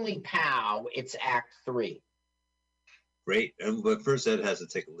 Suddenly, pow! It's Act 3. Great, but first Ed has to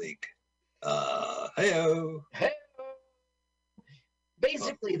take a leak. Hey-o. Hey.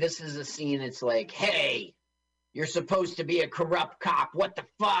 Basically, this is a scene. It's like, hey, you're supposed to be a corrupt cop. What the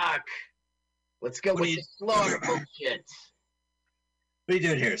fuck? Let's go with the slaughter bullshit. What are you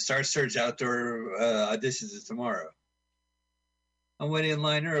doing here? Star Search outdoor auditions is tomorrow. I'm waiting in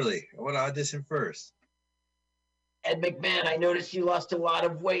line early. I want to audition first. Ed McMahon, I noticed you lost a lot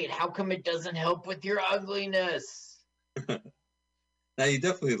of weight. How come it doesn't help with your ugliness? Now you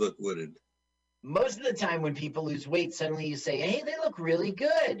definitely look wooded. Most of the time when people lose weight, suddenly you say, hey, they look really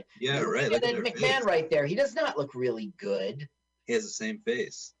good. Yeah, right. Look at Ed McMahon right there. He does not look really good. He has the same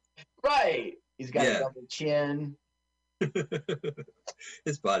face. Right. He's got a double chin.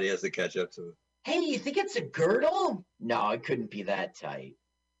 His body has to catch up to it. Hey, you think it's a girdle? No, it couldn't be that tight.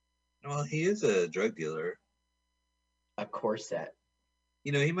 Well, he is a drug dealer. A corset.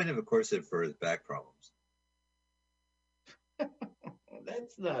 You know, he might have a corset for his back problems.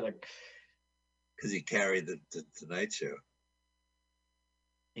 That's not a... Because he carried the Tonight Show.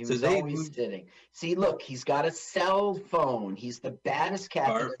 He was always sitting. See, look, he's got a cell phone. He's the baddest cat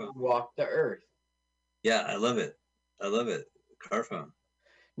that ever walked the earth. Yeah, I love it. I love it. Car phone.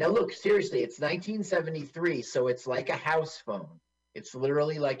 Now, look, seriously, it's 1973, so it's like a house phone. It's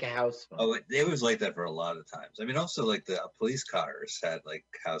literally like a house phone. Oh, it was like that for a lot of times. I mean, also, like, the police cars had, like,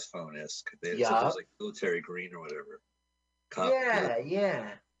 house phone-esque. They had like, military green or whatever.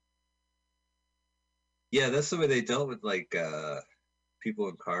 Yeah. Yeah, that's the way they dealt with, like, people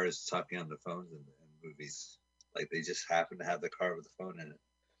in cars talking on the phones in movies. Like, they just happened to have the car with the phone in it.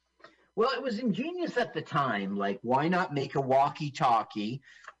 Well, it was ingenious at the time. Like, why not make a walkie-talkie,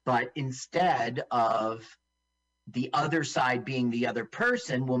 but instead of the other side being the other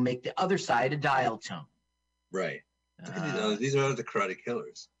person, we'll make the other side a dial tone. Right. These are the Karate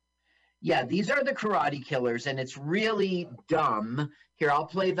Killers. Yeah, these are the Karate Killers, and it's really dumb. Here, I'll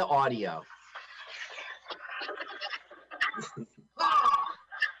play the audio.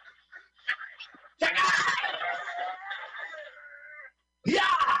 Yeah!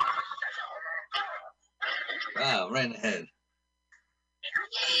 Wow, right in the head.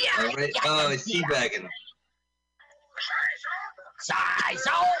 Oh, right. Oh, he's teabagging him.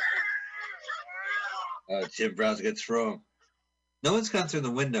 Oh, Jim Brown's gonna throw him. No one's gone through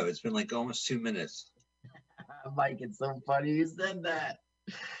the window. It's been like almost 2 minutes. Mike, it's so funny you said that.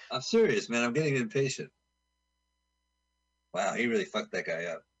 I'm serious, man. I'm getting impatient. Wow, he really fucked that guy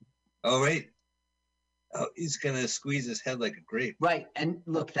up. Oh, right. Oh, he's gonna squeeze his head like a grape. Right, and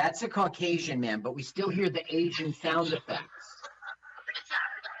look, that's a Caucasian man, but we still hear the Asian sound effects.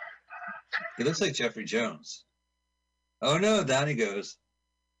 He looks like Jeffrey Jones. Oh no, down he goes.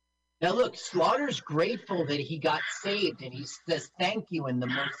 Now look, Slaughter's grateful that he got saved, and he says thank you in the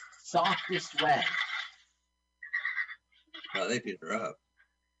most softest way. Oh, they beat her up.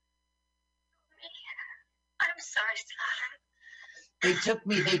 I'm sorry, Slaughter. They took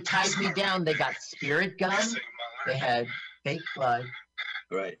me, they tied me down, they got spirit gum, they had fake blood.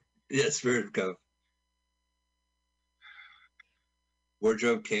 Right. Yeah, spirit gum.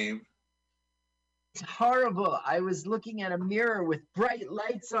 Wardrobe came. It's horrible. I was looking at a mirror with bright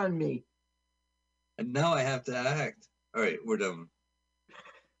lights on me. And now I have to act. All right, we're done.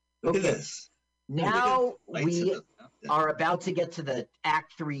 Look at this. Now we are about to get to the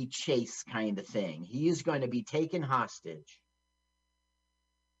Act 3 chase kind of thing. He is going to be taken hostage.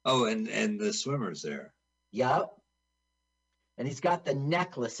 Oh, and the swimmer's there. Yup. And he's got the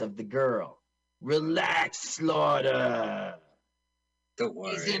necklace of the girl. Relax, Slaughter. Don't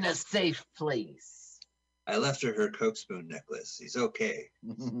worry. He's in a safe place. I left her Coke spoon necklace. He's okay.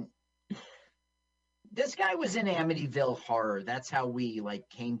 This guy was in Amityville Horror. That's how we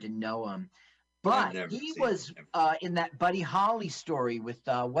came to know him. But he was in that Buddy Holly story with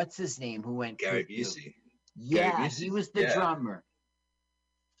what's his name who went Gary Busey. Yeah, Gary Busey. He was the drummer.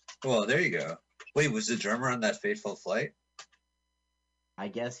 Well, there you go. Wait, was the drummer on that fateful flight? I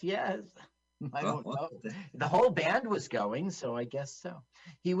guess yes. I don't know. The whole band was going, so I guess so.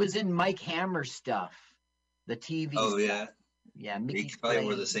 He was in Mike Hammer stuff, the TV. Oh stuff. Yeah, Mickey probably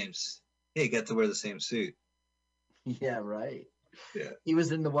wore the same. Yeah, he got to wear the same suit. Yeah, right. Yeah. He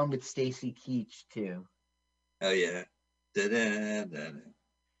was in the one with Stacy Keach too. Oh yeah. Da-da-da-da.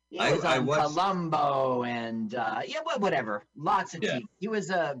 He was on Columbo and whatever. Lots of TV. He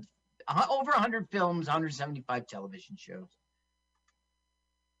was over 100 films, 175 television shows.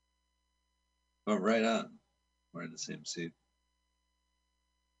 Oh, right on. Wearing the same suit.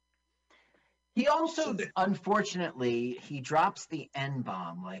 He also, unfortunately, he drops the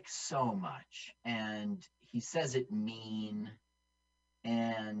N-bomb like so much, and he says it mean,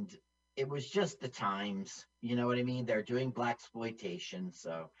 and it was just the times. You know what I mean? They're doing blaxploitation,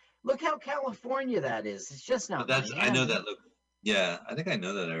 so look how California that is. It's just not That's I Miami. know that look. Yeah, I think I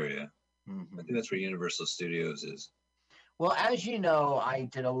know that area. Mhm. I think that's where Universal Studios is. Well, as you know, I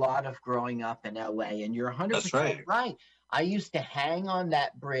did a lot of growing up in LA, and you're 100% right. I used to hang on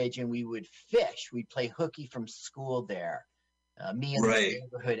that bridge and we would fish. We'd play hooky from school there. Me and the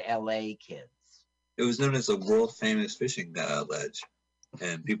neighborhood LA kids. It was known as a world famous fishing ledge.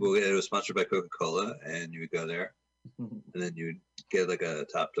 And people, it was sponsored by Coca-Cola, and you would go there, and then you would get like a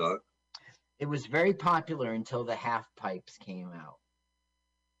top dog. It was very popular until the half pipes came out.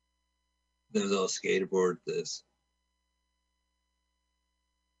 There was all skateboard this.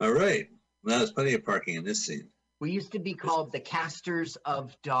 All right. Well, there's plenty of parking in this scene. We used to be called the Casters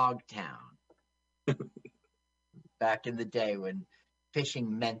of Dogtown. Back in the day when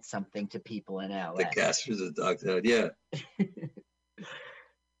fishing meant something to people in LA. The Casters of Dogtown, yeah.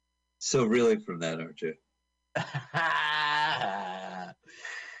 So reeling from that, aren't you?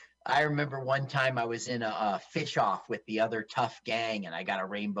 I remember one time I was in a fish off with the other tough gang, and I got a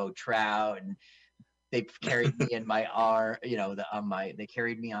rainbow trout, and they carried me in my arm, they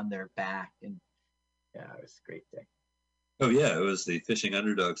carried me on their back, and yeah, it was a great day. Oh yeah, it was the fishing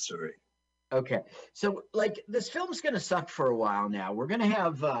underdog story. Okay, so like this film's gonna suck for a while now. We're gonna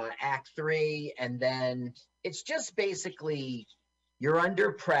have Act 3, and then it's just basically you're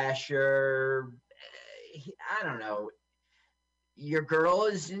under pressure. I don't know. Your girl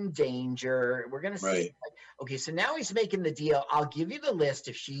is in danger. We're gonna see. Right. Okay, so now he's making the deal. I'll give you the list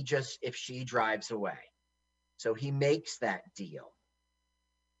if she drives away. So he makes that deal.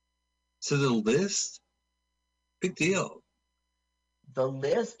 So the list, big deal. The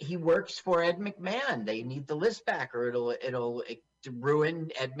list. He works for Ed McMahon. They need the list back, or it'll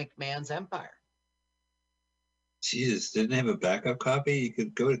ruin Ed McMahon's empire. Jesus, didn't they have a backup copy? You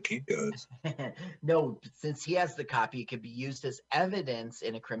could go to Kinko's. No, since he has the copy, it could be used as evidence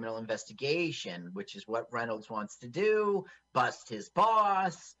in a criminal investigation, which is what Reynolds wants to do, bust his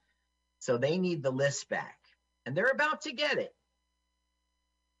boss. So they need the list back, and they're about to get it.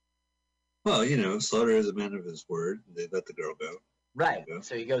 Well, Slaughter is a man of his word. They let the girl go. Right.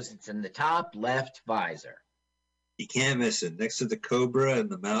 So he goes, it's in the top left visor. You can't miss it. Next to the Cobra and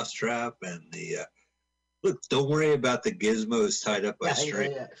the Mousetrap and the... Look, don't worry about the gizmos tied up by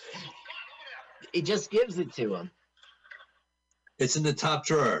string. Yeah. He just gives it to him. It's in the top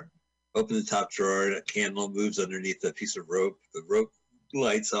drawer. Open the top drawer, and a candle moves underneath a piece of rope. The rope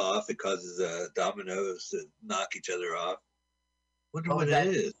lights off. It causes dominoes to knock each other off. Wonder what it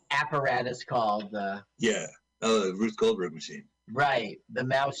is. Apparatus called yeah. Oh, the Ruth Goldberg machine. Right. The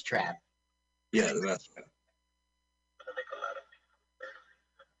Mousetrap. Yeah, the Mousetrap.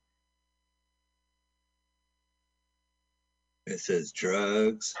 It says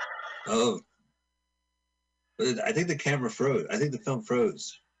drugs. Oh. I think the camera froze. I think the film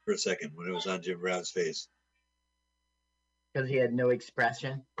froze for a second when it was on Jim Brown's face. Because he had no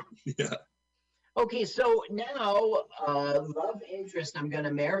expression? Yeah. Okay, so now love interest, I'm going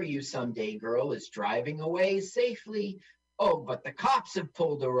to marry you someday, girl, is driving away safely. Oh, but the cops have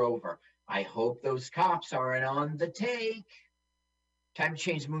pulled her over. I hope those cops aren't on the take. Time to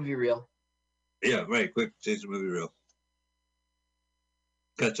change the movie reel. Yeah, right. Quick, change the movie reel.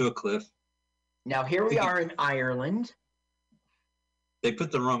 Got to a cliff. Now, here we are in Ireland. They put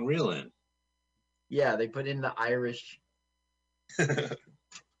the wrong reel in. Yeah, they put in the Irish.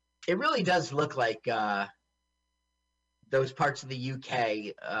 It really does look like those parts of the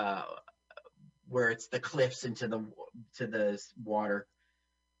UK where it's the cliffs into the water.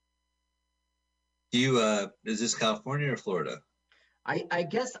 Is this California or Florida? I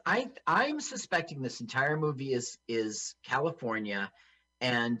guess I'm suspecting this entire movie is California,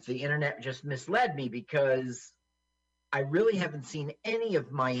 and the internet just misled me because I really haven't seen any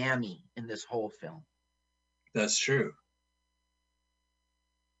of Miami in this whole film. That's true.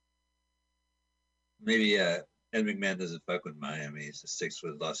 Maybe Ed McMahon doesn't fuck with Miami. He sticks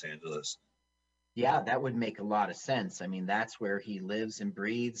with Los Angeles. Yeah, that would make a lot of sense. I mean, that's where he lives and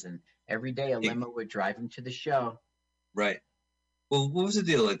breathes, and every day a limo would drive him to the show. Right. Well, what was the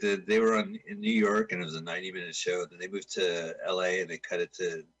deal? Like they were in New York, and it was a 90-minute show. Then they moved to L.A. and they cut it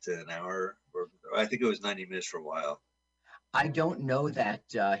to an hour. Or I think it was 90 minutes for a while. I don't know that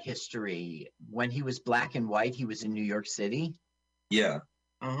history. When he was black and white, he was in New York City. Yeah.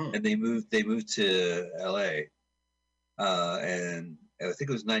 And they moved to L.A. And I think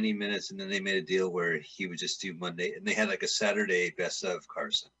it was 90 minutes, and then they made a deal where he would just do Monday, and they had like a Saturday best of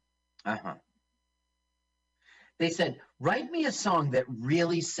Carson. They said, write me a song that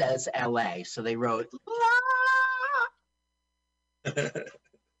really says LA. So they wrote, La.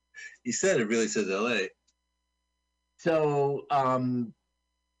 You said it really says LA. So,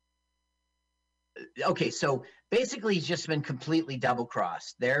 okay, so basically he's just been completely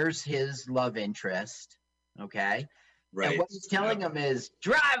double-crossed. There's his love interest, okay? Right. And what he's telling him is,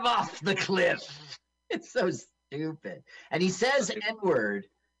 drive off the cliff. It's so stupid. And he says N-word.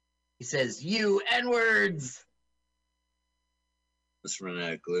 He says, you N-words. Let's run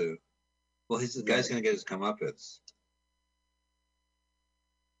out of glue. Well, the guy's going to get his comeuppance.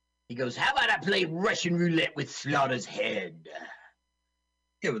 He goes, how about I play Russian roulette with Slaughter's head?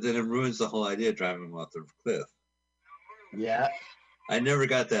 Yeah, but then it ruins the whole idea of driving him off the cliff. Yeah. I never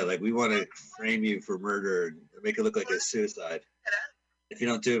got that. Like, we want to frame you for murder and make it look like a suicide. If you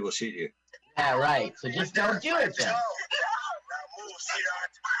don't do it, we'll shoot you. Yeah, right. So just don't do it then.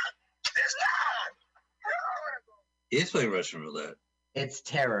 He is playing Russian roulette. It's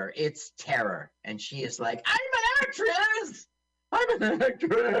terror. It's terror. And she is like, I'm an actress. I'm an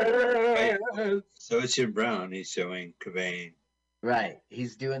actress. Right. So it's Jim Brown. He's showing Cobain. Right.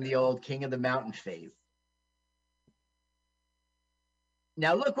 He's doing the old King of the Mountain face.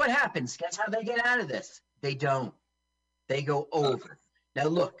 Now look what happens. Guess how they get out of this? They don't. They go over. Now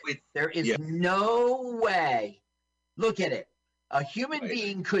look, there is no way. Look at it. A human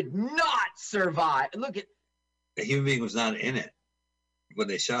being could not survive. Look at. A human being was not in it when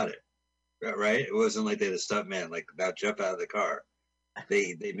they shot it. Right? It wasn't like they had a stuntman, like, now jump out of the car.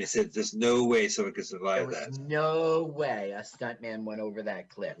 They said there's no way someone could survive that. No way a stuntman went over that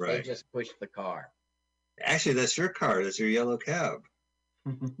cliff. Right. They just pushed the car. Actually, that's your car. That's your yellow cab.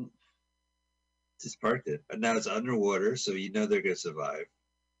 Just parked it. And now it's underwater, so you know they're going to survive.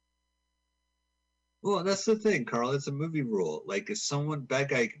 Well, that's the thing, Carl. It's a movie rule. Like, if bad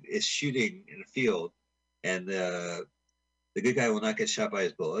guy is shooting in a field, and the good guy will not get shot by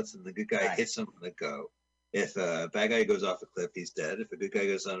his bullets, and the good guy hits him on the go. If a bad guy goes off a cliff, he's dead. If a good guy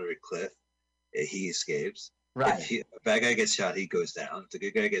goes under a cliff, he escapes. Right. If a bad guy gets shot, he goes down. If the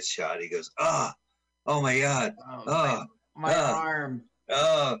good guy gets shot, he goes, oh my God, my arm.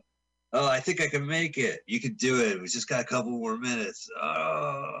 Oh, I think I can make it. You can do it. We just got a couple more minutes.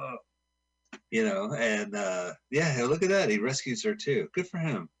 Oh, and look at that. He rescues her too. Good for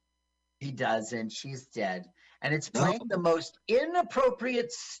him. He doesn't. She's dead. And it's playing the most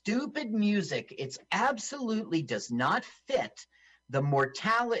inappropriate, stupid music. It's absolutely does not fit the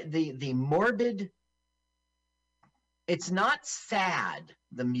mortality, the morbid. It's not sad,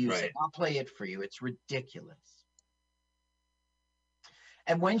 the music. Right. I'll play it for you. It's ridiculous.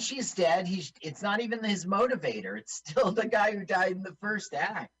 And when she's dead, it's not even his motivator. It's still the guy who died in the first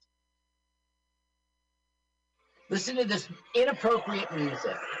act. Listen to this inappropriate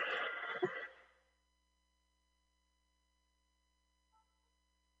music.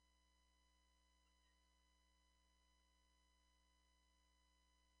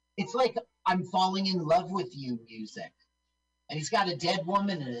 It's like I'm falling in love with you music. And he's got a dead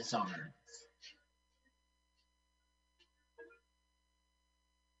woman in his arms.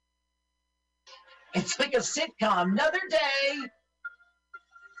 It's like a sitcom. Another day.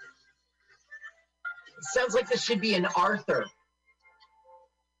 It sounds like this should be an Arthur.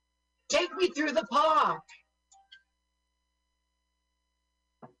 Take me through the park.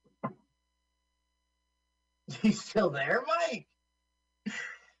 You still there, Mike?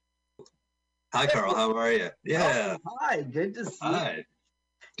 Hi, Carl. How are you? Yeah. Oh, hi. Good to see you. Hi.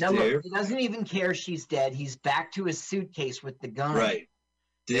 Now, look, he doesn't even care she's dead. He's back to his suitcase with the gun. Right.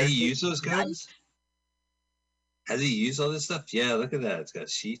 Did he use those guns? Has he used all this stuff? Yeah, look at that. It's got a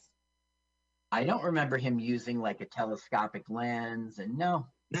sheath. I don't remember him using like a telescopic lens, and no.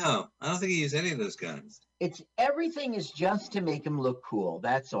 No, I don't think he used any of those guns. Everything is just to make him look cool.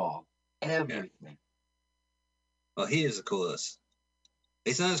 That's all. Everything. Yeah. Well, he is the coolest.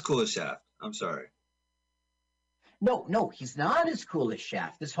 He's not as cool as Shaft. I'm sorry. No, he's not as cool as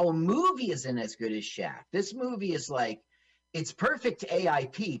Shaft. This whole movie isn't as good as Shaft. This movie is like, it's perfect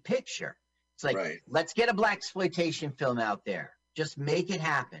AIP picture. It's like, Let's get a blaxploitation film out there. Just make it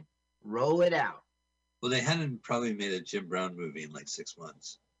happen. Roll it out. Well, they hadn't probably made a Jim Brown movie in like 6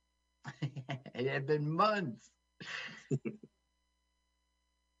 months. It had been months.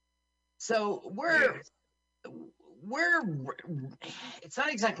 So we're it's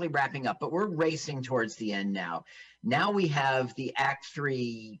not exactly wrapping up, but we're racing towards the end now. Now we have the Act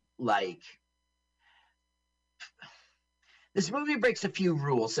 3, like, this movie breaks a few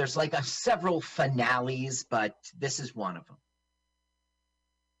rules. There's like several finales, but this is one of them.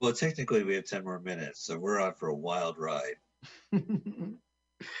 Well, technically we have 10 more minutes, so we're on for a wild ride.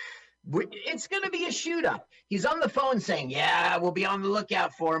 It's going to be a shoot up. He's on the phone saying, yeah, we'll be on the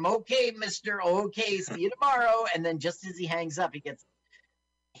lookout for him. Okay, mister. Okay, see you tomorrow. And then just as he hangs up, he gets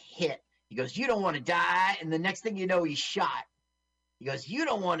hit. He goes, you don't want to die. And the next thing you know, he's shot. He goes, you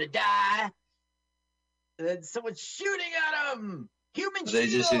don't want to die. And then someone's shooting at him. Human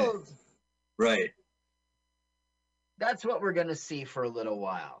shield. Right. That's what we're going to see for a little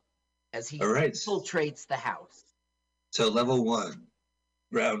while as he right. infiltrates the house. So level 1,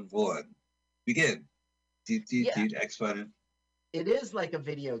 round 1, begin. Exponent. It is like a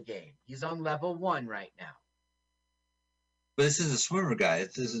video game. He's on level 1 right now. But this is a swimmer guy.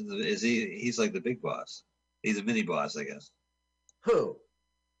 He's like the big boss. He's a mini boss, I guess. Who?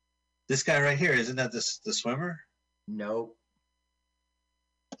 This guy right here, isn't that the swimmer? Nope.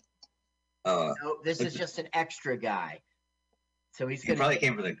 No, this is just an extra guy. So he's going to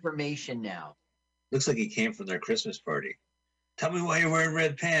get information now. Looks like he came from their Christmas party. Tell me why you're wearing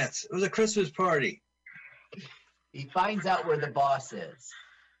red pants. It was a Christmas party. He finds out where the boss is.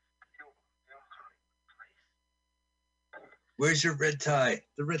 Where's your red tie?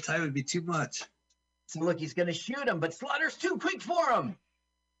 The red tie would be too much. So look, he's going to shoot him, but Slaughter's too quick for him.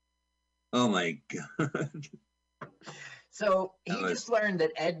 Oh my God. So he just learned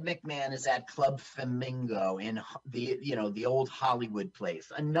that Ed McMahon is at Club Flamingo in the old Hollywood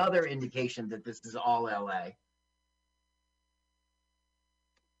place. Another indication that this is all LA.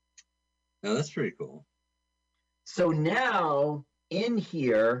 Oh, that's pretty cool. So now in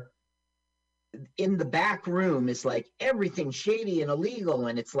here, in the back room is like everything shady and illegal,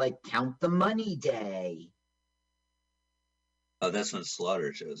 and it's like count the money day. Oh, that's when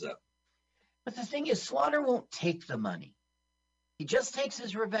Slaughter shows up. But the thing is, Slaughter won't take the money. He just takes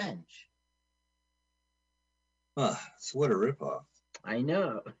his revenge. Oh, so what a ripoff. I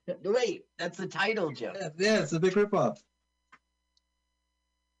know. Wait, that's the title, Joe. Yeah, it's a big ripoff.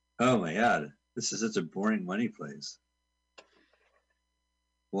 Oh my God. This is such a boring money place.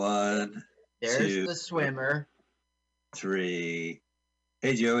 1, There's 2, the swimmer. 3.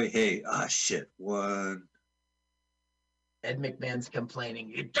 Hey, Joey. Hey. Ah, shit. 1. Ed McMahon's complaining.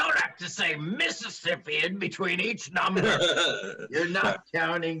 You don't have to say Mississippi in between each number. You're not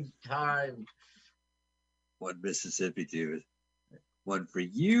counting time. 1 Mississippi, dude. 1 for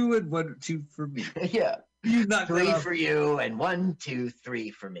you and 1, 2 for me. Yeah. You knocked 3 for you and 1, 2,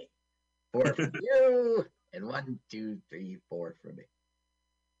 3 for me. 4 for you and 1, 2, 3, 4 for me.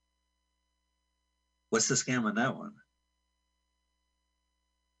 What's the scam on that one?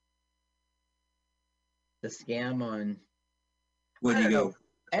 The scam on... Where do you go?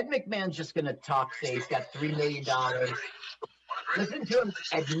 Ed McMahon's just going to talk, say he's got $3 million. Listen to him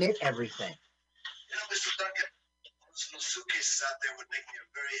admit everything. You know, Mr. Duncan, those little suitcases out there would make me a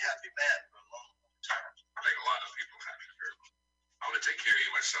very happy man for a long time. I make a lot of people happy, Kurt. I want to take care of you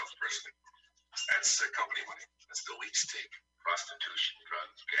myself personally. That's company money. That's the least take. Prostitution,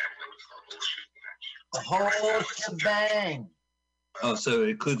 drugs, gambling, the whole shooting match. The whole shebang. Oh, so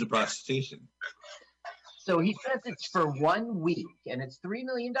it includes the prostitution. So he says it's for 1 week, and it's $3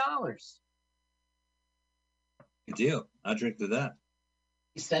 million. Good deal. I'll drink to that.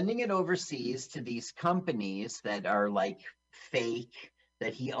 He's sending it overseas to these companies that are like fake,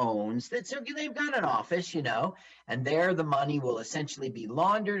 that he owns. That's okay. They've got an office, and there the money will essentially be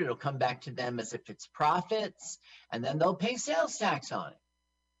laundered. It'll come back to them as if it's profits, and then they'll pay sales tax on it.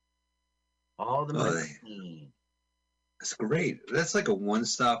 All the money. That's great. That's like a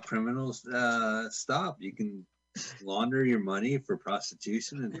one-stop criminal stop. You can launder your money for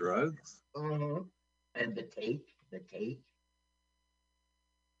prostitution and drugs. Mm-hmm. And the take.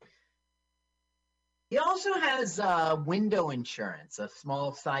 He also has window insurance, a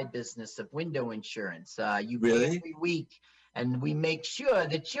small side business of window insurance. You pay every week, and we make sure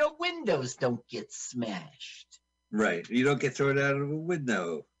that your windows don't get smashed. Right. You don't get thrown out of a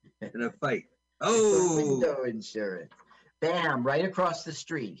window in a fight. Oh! Window insurance. Bam, right across the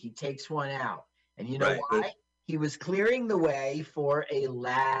street. He takes one out. And you know why? He was clearing the way for a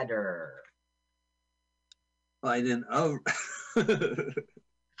ladder. I didn't. Oh.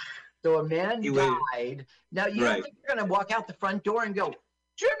 So a man died. Now, you don't think you're going to walk out the front door and go,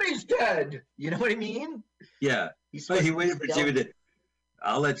 Jimmy's dead. You know what I mean? Yeah. He waited for Jimmy to.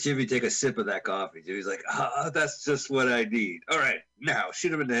 I'll let Jimmy take a sip of that coffee. Jimmy's like, that's just what I need. All right, now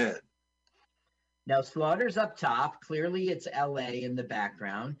shoot him in the head. Now, Slaughter's up top. Clearly, it's L.A. in the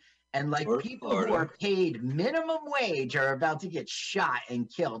background. And like people who are paid minimum wage are about to get shot and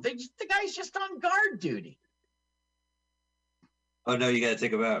killed. The guy's just on guard duty. Oh, no, you got to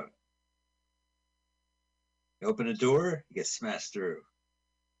take him out. You open the door, you get smashed through.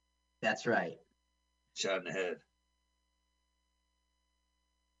 That's right. Shot in the head.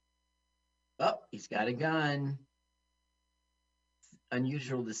 Oh, he's got a gun.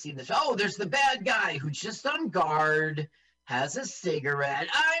 Unusual to see this. Oh, there's the bad guy who's just on guard, has a cigarette.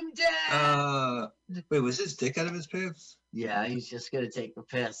 I'm dead. Wait, was his dick out of his pants? Yeah, he's just gonna take a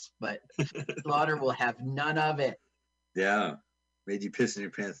piss, but Slaughter will have none of it. Yeah, made you piss in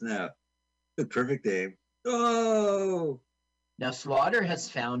your pants now. The perfect aim. Oh, Now Slaughter has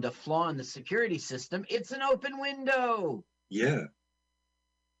found a flaw in the security system. It's an open window. yeah.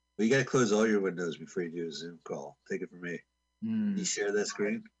 But you got to close all your windows before you do a Zoom call. Take it from me. You share that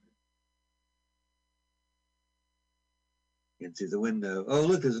screen? Into the window. Oh,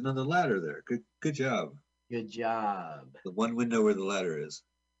 look, there's another ladder there. Good job. Good job. The one window where the ladder is.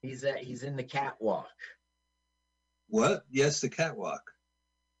 He's in the catwalk. What? Yes, the catwalk.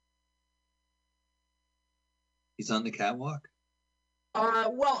 He's on the catwalk?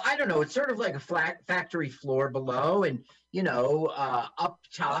 Well, I don't know. It's sort of like a flat factory floor below, and up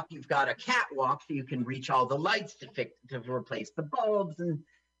top you've got a catwalk so you can reach all the lights to replace the bulbs. And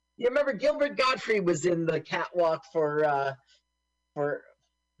you remember Gilbert Gottfried was in the catwalk for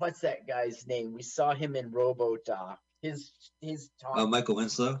what's that guy's name? We saw him in RoboDoc. His talk. Oh, Michael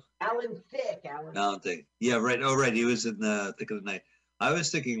Winslow? Alan Thicke. Alan Thicke. Yeah, right. Oh, right. He was in Thick of the Night. I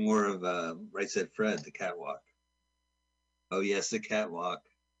was thinking more of Right Said Fred, the catwalk. Oh, yes, the catwalk.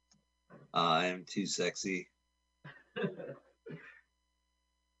 I am too sexy. Look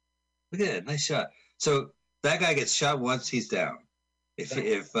at that. Nice shot. So that guy gets shot once, he's down.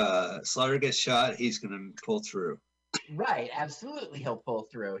 If Slaughter gets shot, he's going to pull through. Right. Absolutely. He'll pull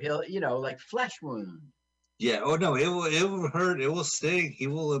through. He'll, like flesh wound. Yeah. Oh, no. It will hurt. It will sting. He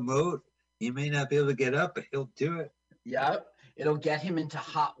will emote. He may not be able to get up, but he'll do it. Yep. It'll get him into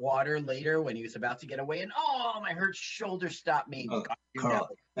hot water later when he was about to get away. And, oh, my hurt shoulder stopped me. Oh, Carl,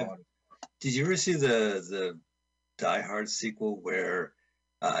 did you ever see the Die Hard sequel where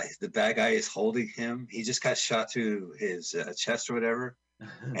the bad guy is holding him? He just got shot through his chest or whatever.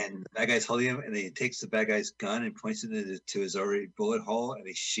 And the bad guy's holding him, and then he takes the bad guy's gun and points it to his already bullet hole, and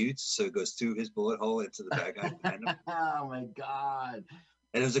he shoots, so it goes through his bullet hole into the bad guy. Oh, my God.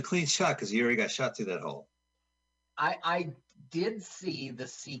 And it was a clean shot because he already got shot through that hole. I did see the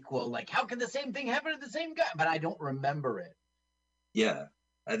sequel. Like, how could the same thing happen to the same guy? But I don't remember it. Yeah,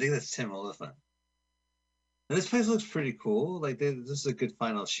 I think that's Tim Oliphant. And this place looks pretty cool. Like, this is a good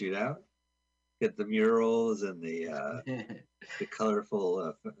final shootout. Get the murals and the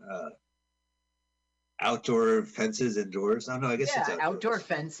colorful outdoor fences indoors. Oh, no, I guess it's outdoor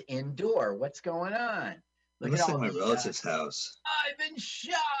fence indoor. What's going on? Look at my relative's house. I've been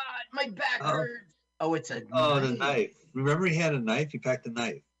shot. My back hurts. Oh, it's a knife. Oh, the knife. Remember he had a knife? He packed a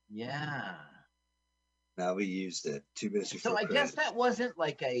knife. Yeah. Now we used it 2 minutes before. So I guess that wasn't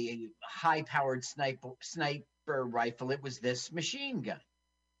like a high-powered sniper rifle. It was this machine gun.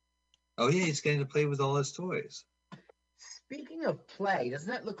 Oh, yeah, he's getting to play with all his toys. Speaking of play, doesn't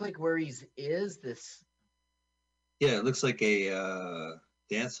that look like where he's this? Yeah, it looks like a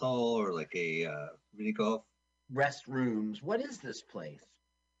dance hall or like a mini golf. Restrooms. What is this place?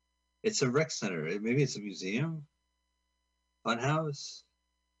 It's a rec center. Maybe it's a museum? Funhouse?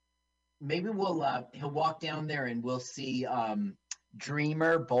 Maybe he'll walk down there and we'll see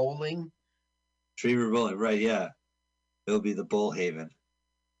Dreamer bowling. Dreamer bowling, right, yeah. It'll be the Bowl Haven.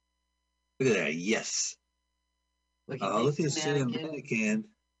 Look at that, yes. Look at this mannequin.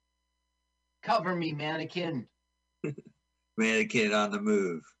 Cover me, mannequin. Mannequin on the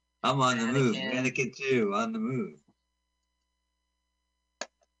move. I'm on the move. Mannequin too, on the move.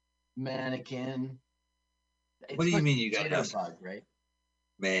 Mannequin. What do you mean you got that? Right?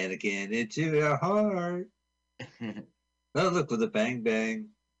 Mannequin into your heart. Oh, look, with a bang bang.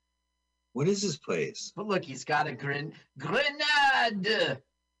 What is this place? But look, he's got a grenade.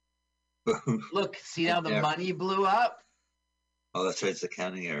 Look, see how the money blew up? Oh, that's right. It's the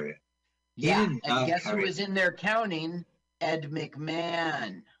counting area. Yeah, and guess who was in there counting? Ed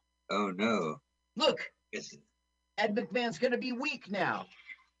McMahon. Oh, no. Look, Ed McMahon's going to be weak now.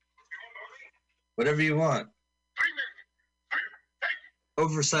 Whatever you want.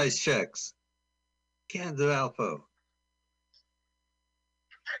 Oversized checks. Cans of Alpo.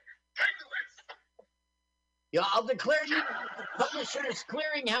 Yeah, I'll declare you Publishers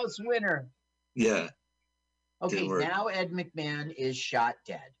Clearinghouse winner. Yeah. Okay, now Ed McMahon is shot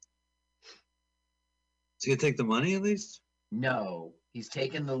dead. Is he going to take the money at least? No, he's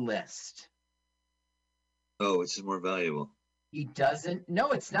taken the list. Oh, which is more valuable. He doesn't.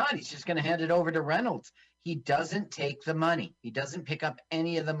 No, it's not. He's just going to hand it over to Reynolds. He doesn't take the money. He doesn't pick up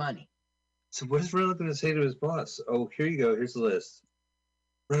any of the money. So what is Reynolds going to say to his boss? Oh, here you go. Here's the list.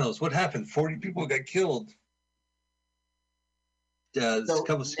 Reynolds, what happened? 40 people got killed. There's a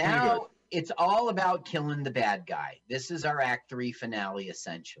couple of security guards. it's all about killing the bad guy. This is our Act 3 finale,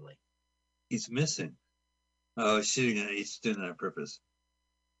 essentially. He's missing. Oh, he's shooting it. He's doing it on purpose.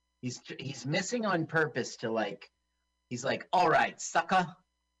 He's missing on purpose to he's like, all right, sucker,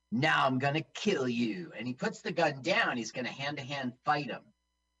 now I'm gonna kill you. And he puts the gun down. He's gonna hand-to-hand fight him.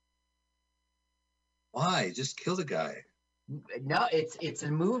 Why? Just kill the guy. No, it's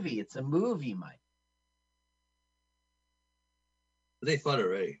a movie. It's a movie, Mike. But they fought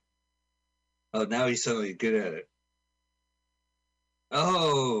already. Oh, now he's suddenly good at it.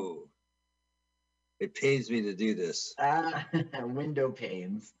 Oh, it pains me to do this. Window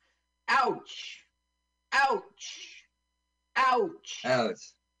panes. Ouch! Ouch! Ouch!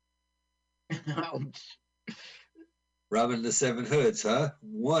 Ouch. Ouch! Robbing the 7 hoods, huh?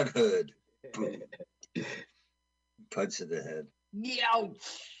 1 hood. Boom. Punch to the head. Youch!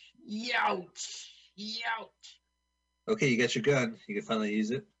 Youch! Youch! Okay, you got your gun. You can finally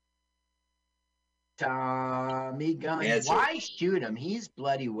use it. Tommy gun. Answer. Why shoot him? He's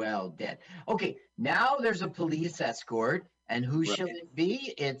bloody well dead. Okay, now there's a police escort, and who Right. shall it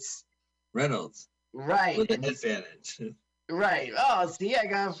be? It's Reynolds. right. With and an he's- advantage. right. Oh, see, I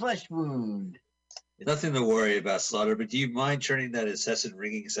got a flesh wound. Nothing to worry about, Slaughter, but do you mind turning that incessant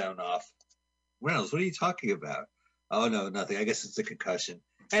ringing sound off? Reynolds, what are you talking about? Oh, no, nothing. I guess it's a concussion.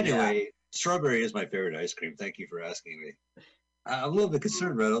 Anyway, strawberry is my favorite ice cream. Thank you for asking me. I'm a little bit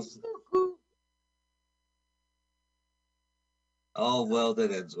concerned, Reynolds. All well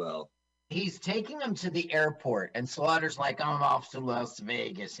that ends well. He's taking him to the airport, and Slaughter's like, I'm off to Las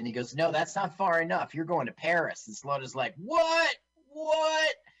Vegas. And he goes, no, that's not far enough. You're going to Paris. And Slaughter's like, what?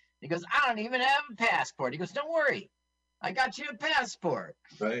 What? He goes, I don't even have a passport. He goes, don't worry. I got you a passport.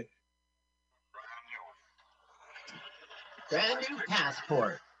 Right? Brand new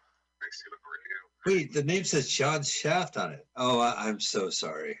passport. Wait, the name says John Shaft on it. Oh, I'm so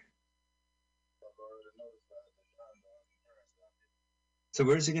sorry. So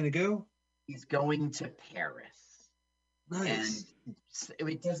where's he going to go? He's going to Paris. Nice. And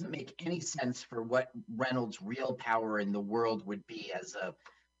it doesn't make any sense for what Reynolds' real power in the world would be as a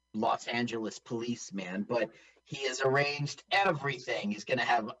Los Angeles policeman, but he has arranged everything. He's going to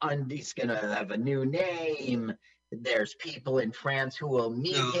have a new name. There's people in France who will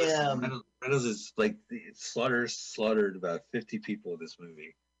meet him. Reynolds is like slaughtered about 50 people in this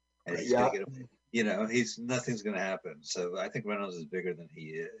movie, and he's gonna get away. You know, nothing's going to happen. So I think Reynolds is bigger than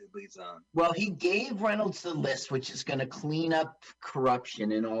he leads on. Well, he gave Reynolds the list, which is going to clean up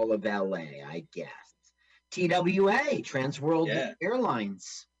corruption in all of LA, I guess. TWA, Trans World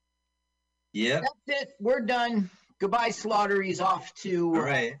Airlines. Yeah. That's it. We're done. Goodbye, Slaughter. He's off to. All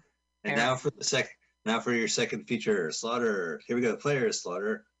right. And now for your second feature, Slaughter. Here we go. Players,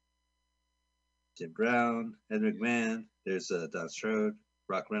 Slaughter. Jim Brown, Ed McMahon. There's Don Strode.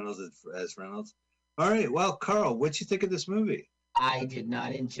 Rock Reynolds as Reynolds. All right. Well, Carl, what'd you think of this movie? I did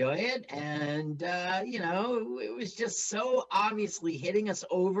not enjoy it. And, it was just so obviously hitting us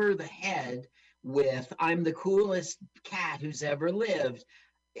over the head with I'm the coolest cat who's ever lived.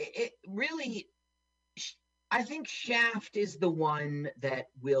 It really, I think Shaft is the one that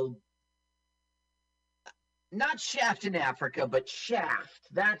will, not Shaft in Africa, but Shaft.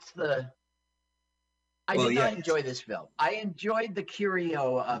 That's the. I did not enjoy this film. I enjoyed the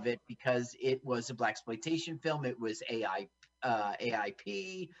curio of it because it was a blaxploitation film. It was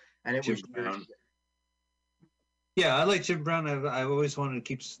AIP, and it was Brown. Yeah, I like Jim Brown. I've always wanted to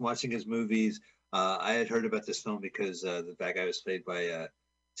keep watching his movies. I had heard about this film because the bad guy was played by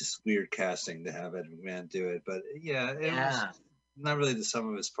just weird casting to have Ed McMahon do it. But it was not really the sum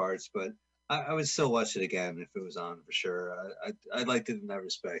of his parts. But I would still watch it again if it was on for sure. I liked it in that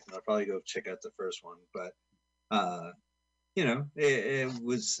respect, and I'll probably go check out the first one. But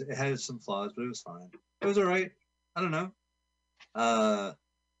it had some flaws, but it was fine. It was all right. I don't know. I'll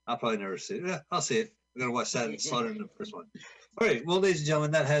probably never see it. Yeah, I'll see it. We're gonna watch that and Slaughter in the first one. All right. Well, ladies and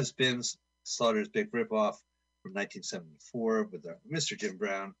gentlemen, that has been Slaughter's Big Ripoff from 1974 with Mr. Jim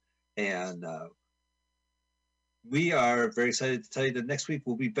Brown, and we are very excited to tell you that next week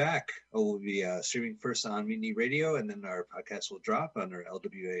we'll be back. We'll be streaming first on Mutiny Radio, and then our podcast will drop on our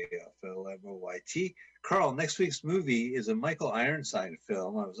LWAFLMOYT. Carl, next week's movie is a Michael Ironside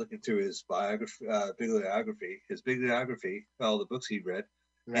film. I was looking through his bibliography, all the books he read.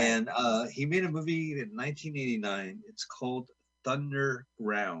 Right. And he made a movie in 1989. It's called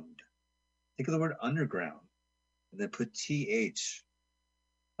Thunderground. Think of the word underground, and then put TH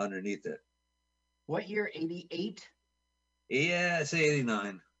underneath it. What year? 88? Yeah, I say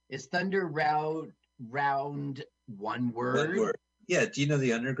 89. Is Thunder round one word? One word. Yeah. Do you know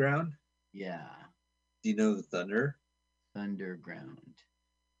the underground? Yeah. Do you know the thunder? Thunderground.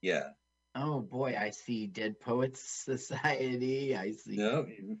 Yeah. Oh boy, I see Dead Poets Society. I see. No.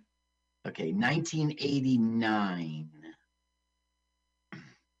 Okay, 1989.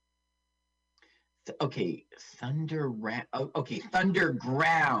 Okay, okay,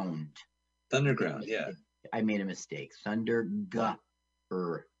 Thunderground. Thunderground. Yeah. I made a mistake. Thunderground.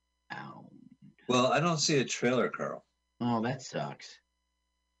 Well, I don't see a trailer, Carl. Oh, that sucks.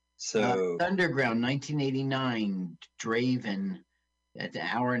 So Thunderground, 1989, Draven. That's an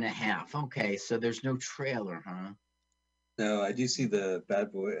hour and a half. Okay, so there's no trailer, huh? no, I do see the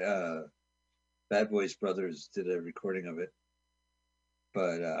Bad Boys Brothers did a recording of it,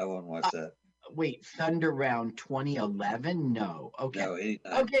 but I won't watch that. Wait, Thunderground 2011? No. Okay. No,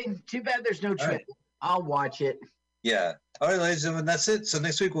 89. Okay, too bad there's no trailer. Right. I'll watch it. Yeah. All right, ladies and gentlemen, that's it. So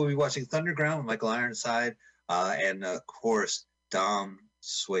next week we'll be watching Thunderground with Michael Ironside, and of course Dom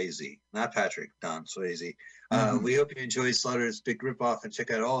Swayze, not Patrick, Dom Swayze. We hope you enjoy Slaughter's Big Ripoff and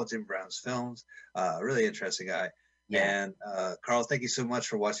check out all of Jim Brown's films. Really interesting guy. Yeah. And Carl, thank you so much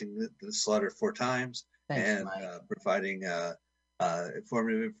for watching the Slaughter 4 times. Thanks, and Mike. providing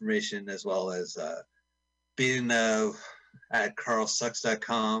informative information, as well as being at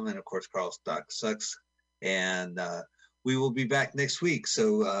carlsucks.com and of course carl.sucks. And we will be back next week,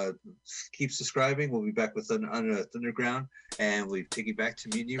 so keep subscribing. We'll be back with Thunderground, and we take you back to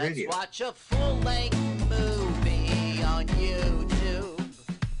Mutiny Radio. Let's watch a full-length movie on YouTube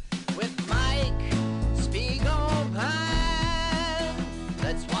with Mike Spiegelman.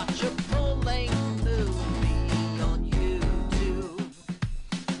 Let's watch a full-length movie on YouTube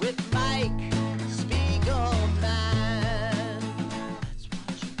with Mike Spiegelman. Let's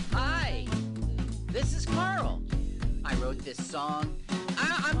watch it. Hi, this is Carl. I wrote this song.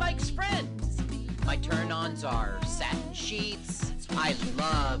 I'm Mike's friend. My turn-ons are satin sheets. I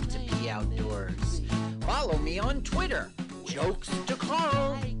love to be outdoors. Follow me on Twitter. Jokes to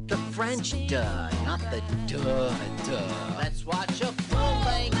Carl. The French duh, not the duh. Let's watch a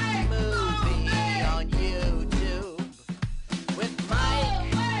full-length movie on YouTube with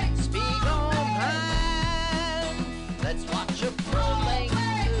Mike Spiegelman. Let's watch a full-length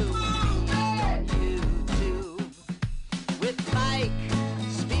movie on YouTube with Mike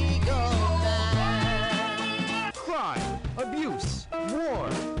Spiegelman. Crime, abuse, war,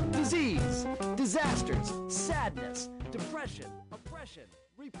 disease, disasters, sadness, depression, oppression,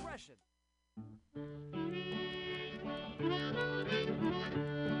 repression.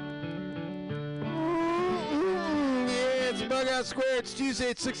 Yeah, it's Bug Out Square. It's Tuesday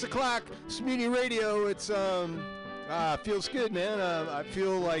at 6 o'clock. It's Mutiny Radio. It's feels good, man. I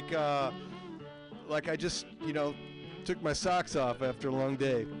feel like I just took my socks off after a long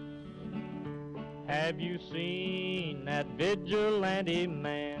day. Have you seen that vigilante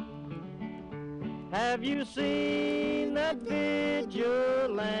man? Have you seen that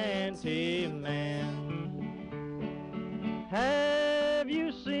vigilante man? Have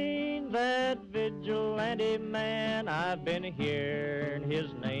you seen that vigilante man? I've been hearing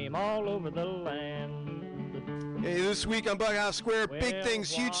his name all over the land. Hey, this week on Bughouse Square, big things,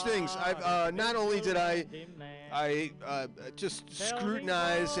 huge things. I've not only did I just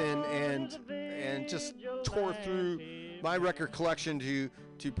scrutinize and just tore through my record collection to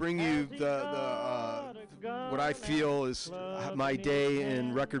bring you the what I feel is my day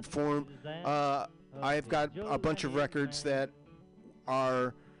in record form. I've got a bunch of records that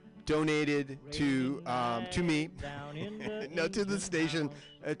are donated to me, no, to the station,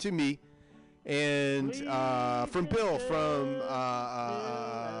 to me, and from Bill from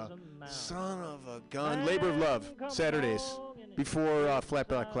Son of a Gun, Labor of Love, Saturdays before Flat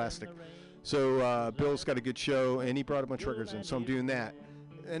Black Plastic. So Bill's got a good show, and he brought a bunch of records in, so I'm doing that.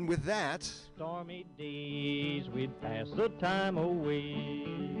 And with that, Stormy days, we'd pass the time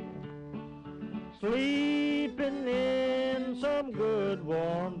away, sleeping in some good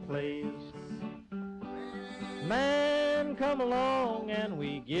warm place. Man come along and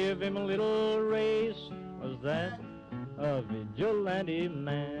we give him a little race. Was that a vigilante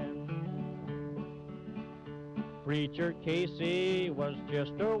man? Preacher Casey was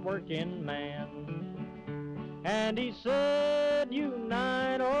just a working man, and he said,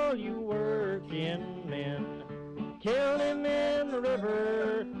 unite all you working men. Killed him in the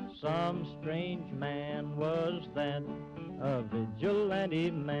river, some strange man. Was that a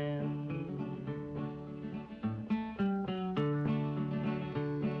vigilante man?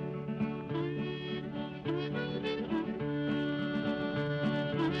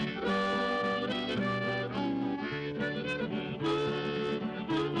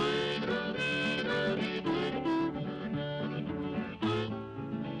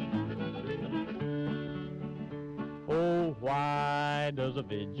 Why does does a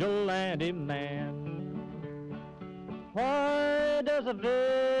vigilante man? Why does a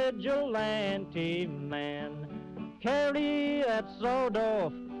vigilante man carry that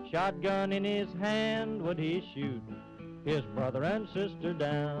sawed-off shotgun in his hand? Would he shoot his brother and sister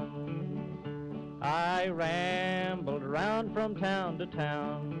down? I rambled around from town to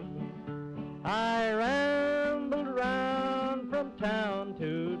town. I rambled around from town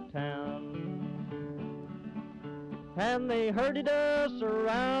to town. And they herded us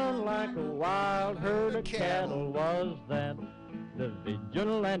around like a wild herd of cattle. Was that the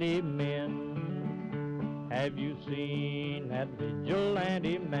vigilante men? Have you seen that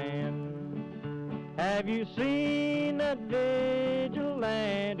vigilante man? Have you seen that vigilante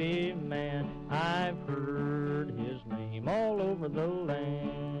man? I've heard his name all over the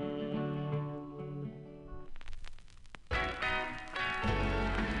land.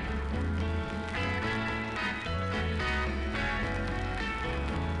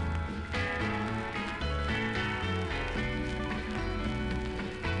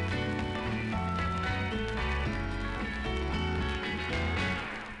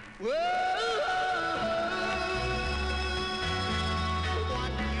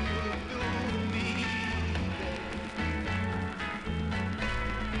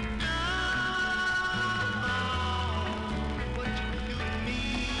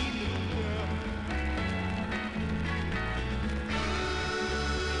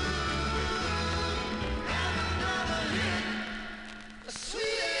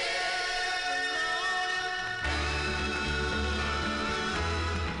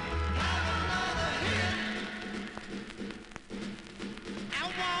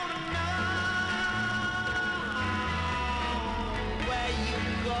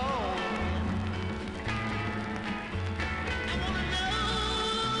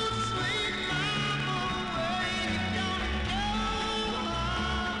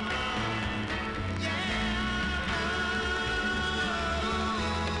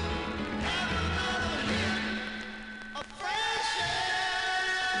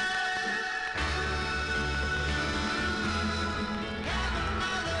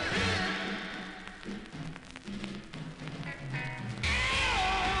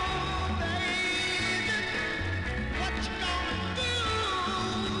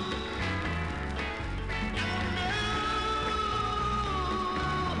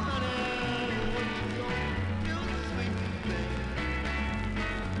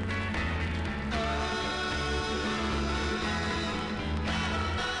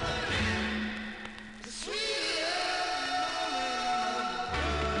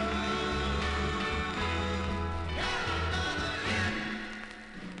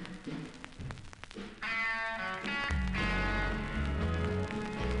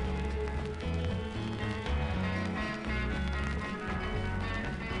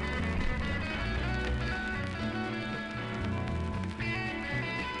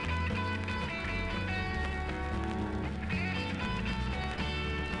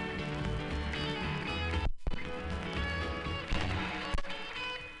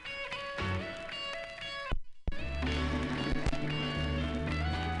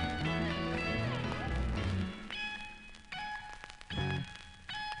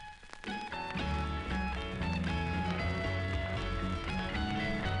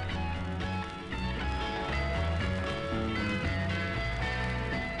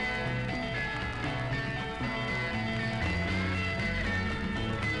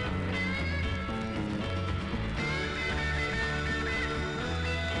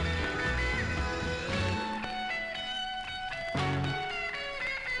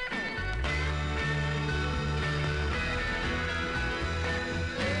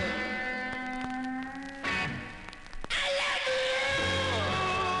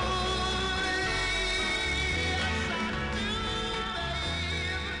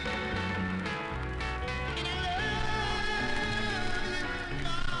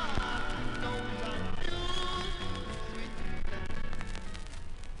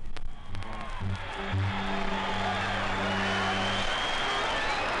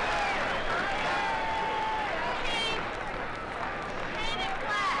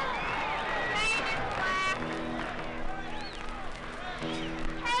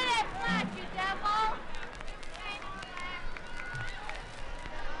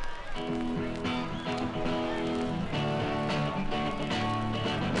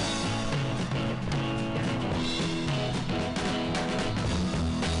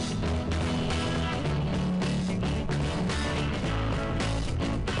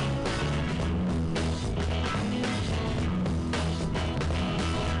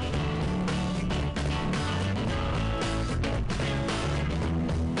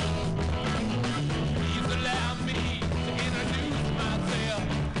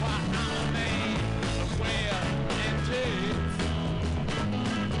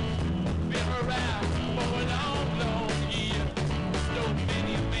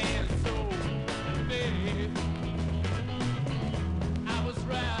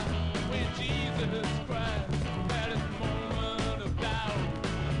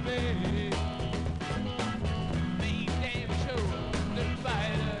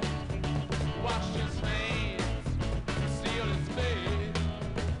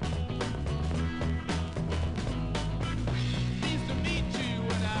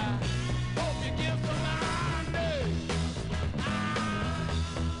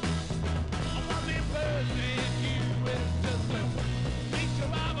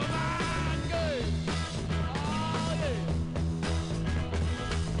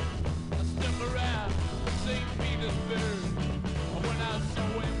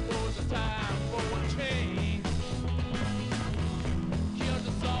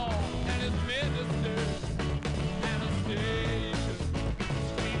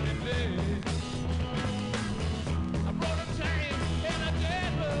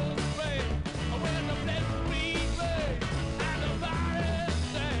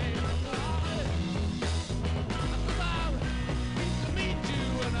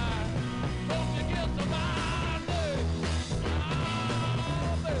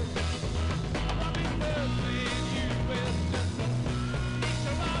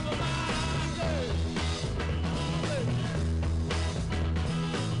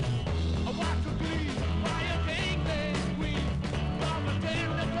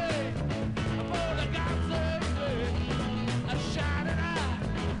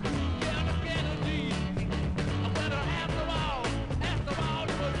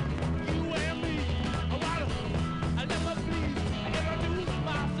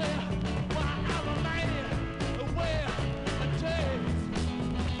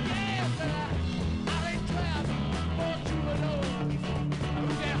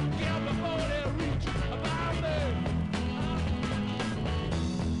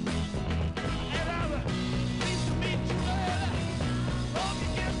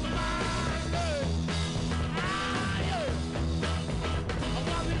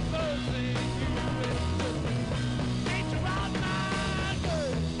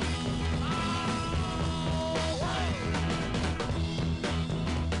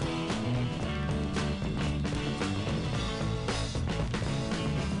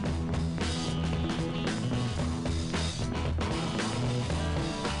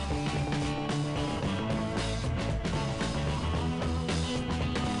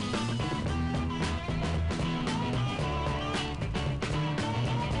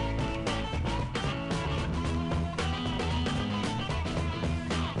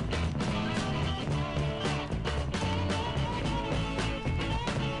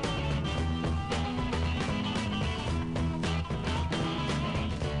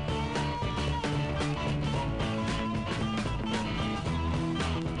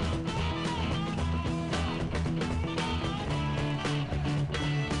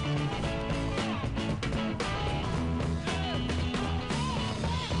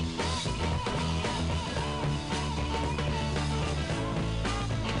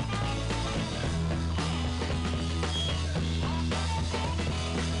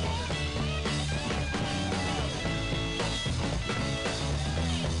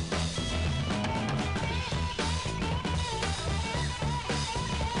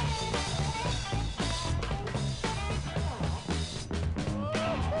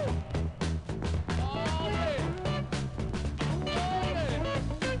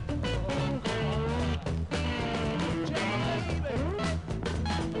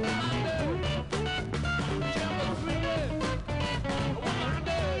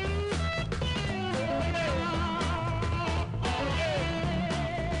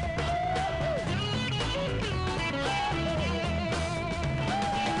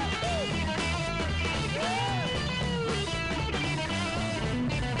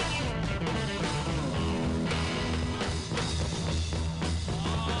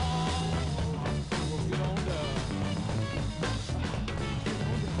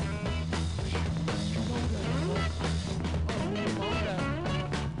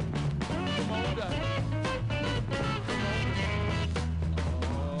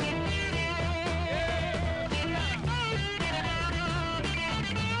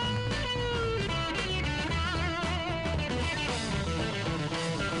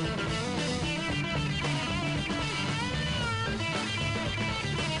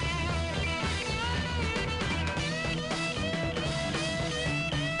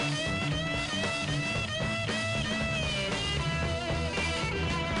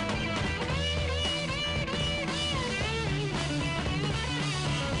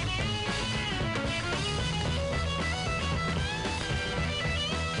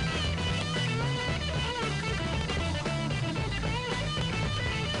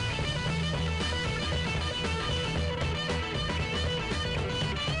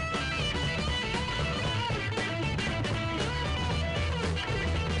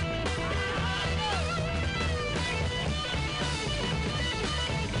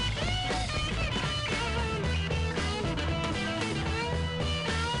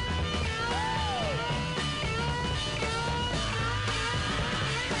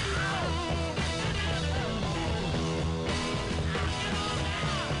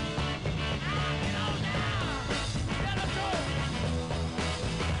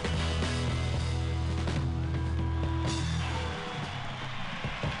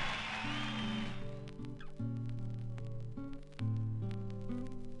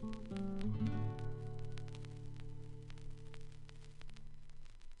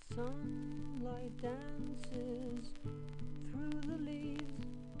 dances through the leaves.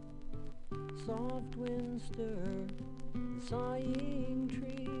 Soft winds stir the sighing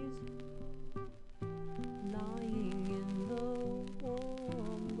trees. Lying in the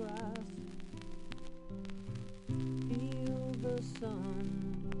warm grass, feel the sun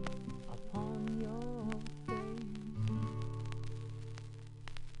upon your face.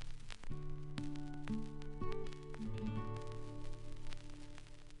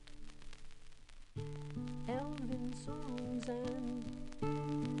 Elven songs and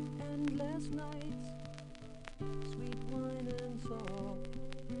endless nights, sweet wine and soft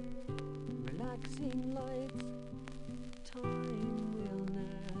relaxing lights. Time will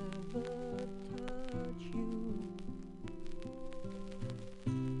never touch you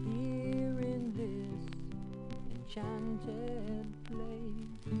here in this enchanted place.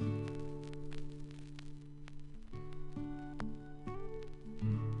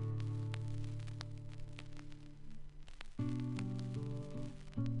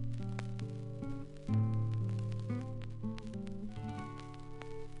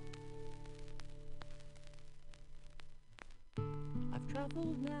 I've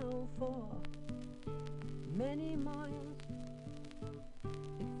traveled now for many miles.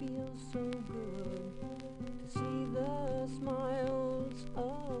 It feels so good to see the smiles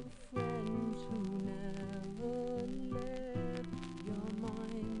of friends who never left your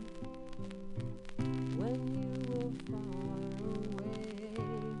mind when you were far away.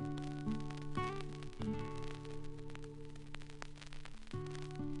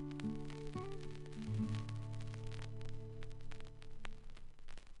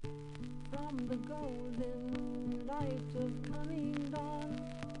 From the golden light of coming dawn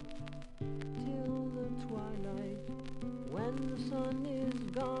till the twilight, when the sun is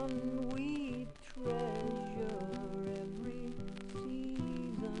gone, we treasure every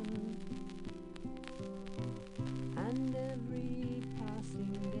season and every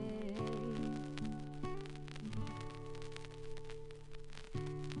passing day.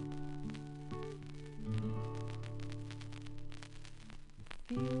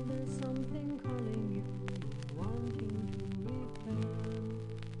 Feel there's something calling you, wanting to return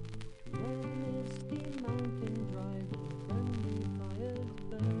to where the misty mountains rise and friendly fires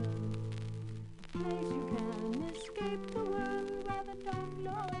burn. A place you can escape the world where the dark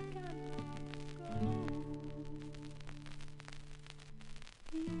Lord cannot go.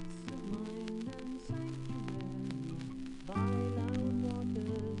 Peace of mind and sanctuary by loud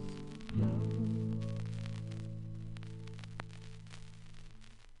waters flow.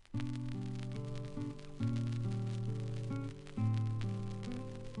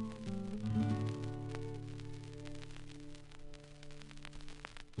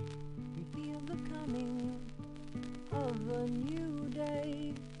 We feel the coming of a new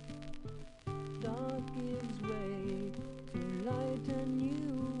day. Dark gives way to light, a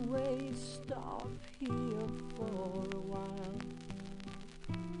new way. Stop here for a while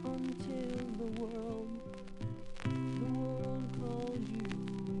until the world calls you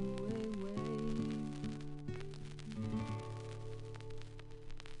away.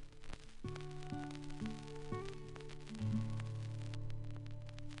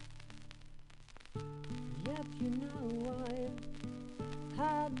 Yet you know I've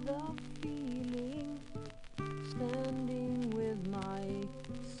had the feeling, standing with my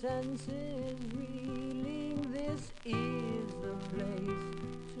senses reeling. This is the place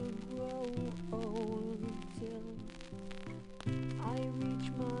to grow old till I reach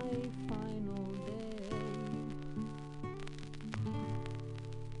my final day.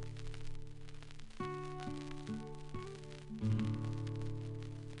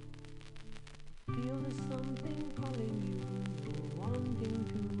 Feel there's something calling you, wanting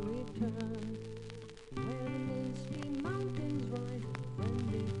to return where the misty mountains rise and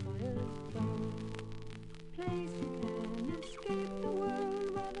friendly fires burn. Place you can escape the world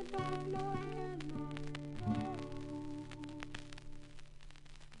where the dark Lord cannot go.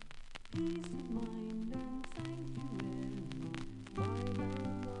 Peace of mind and sanctuary by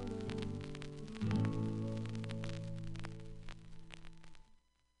loud waters flow.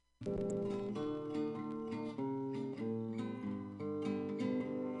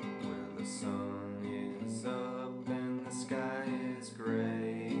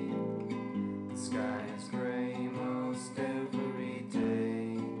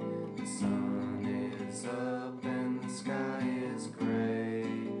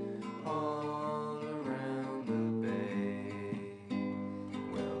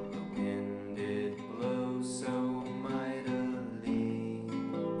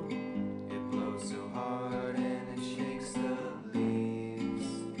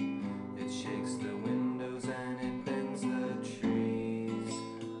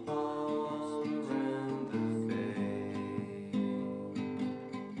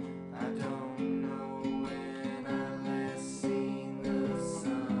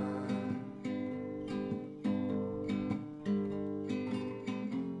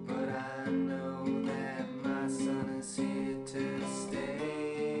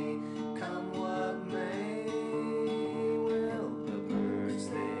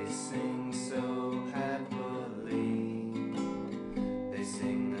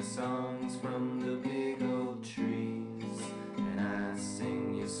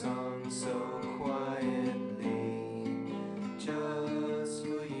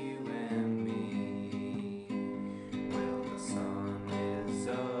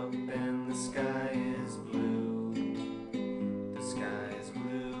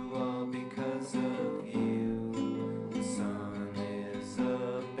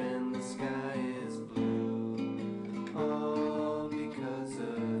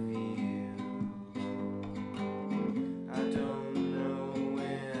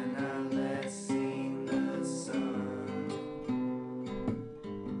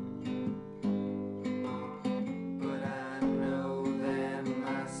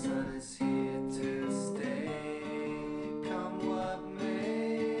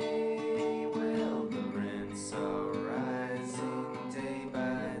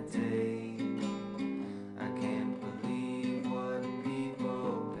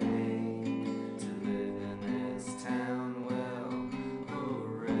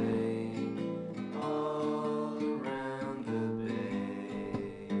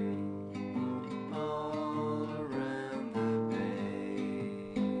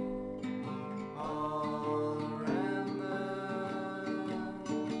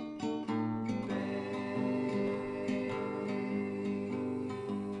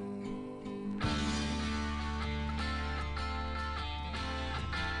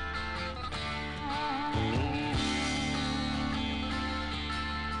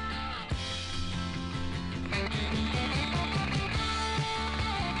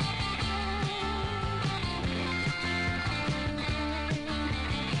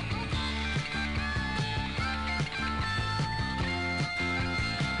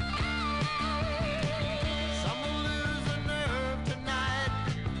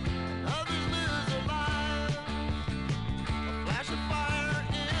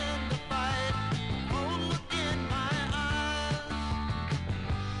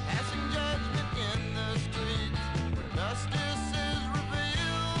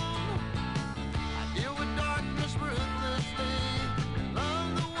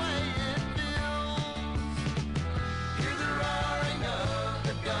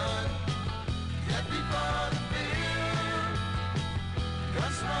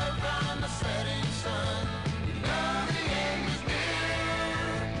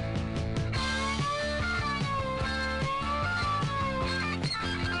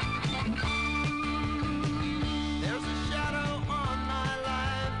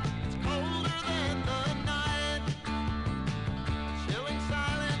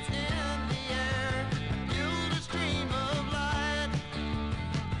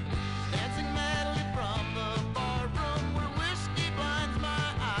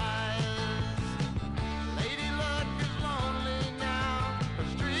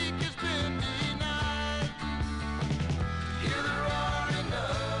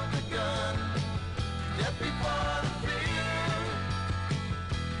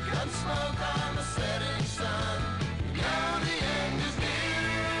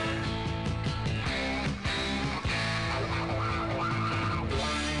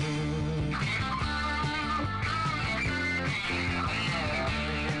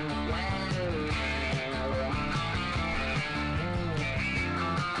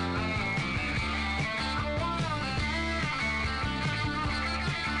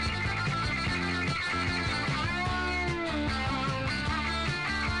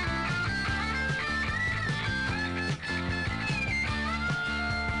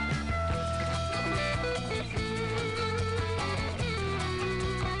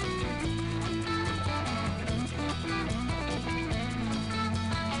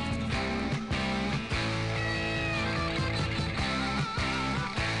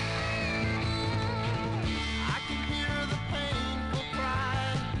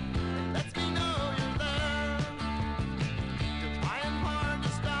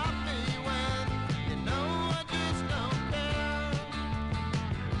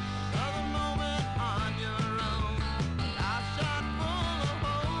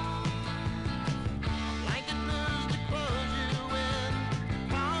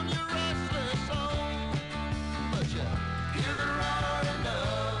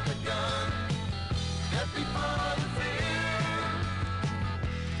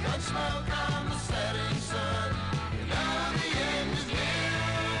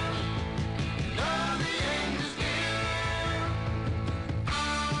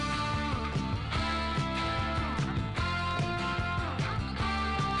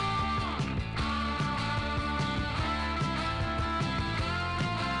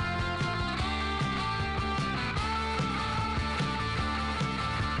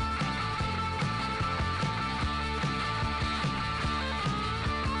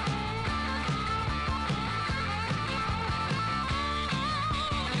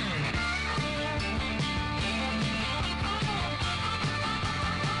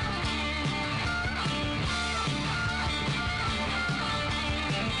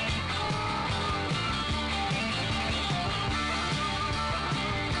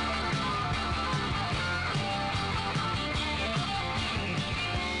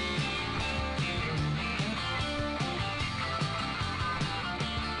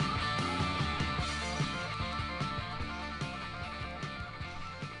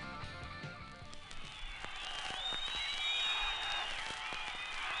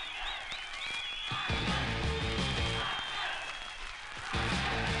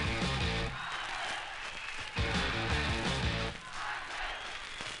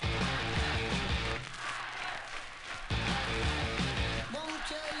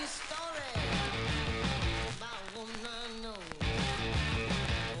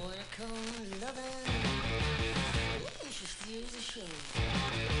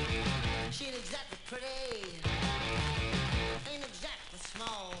 She ain't exactly pretty, ain't exactly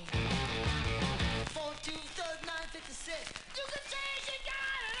small. 4, 2, 9, 56. You can say she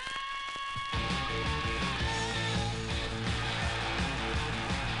got it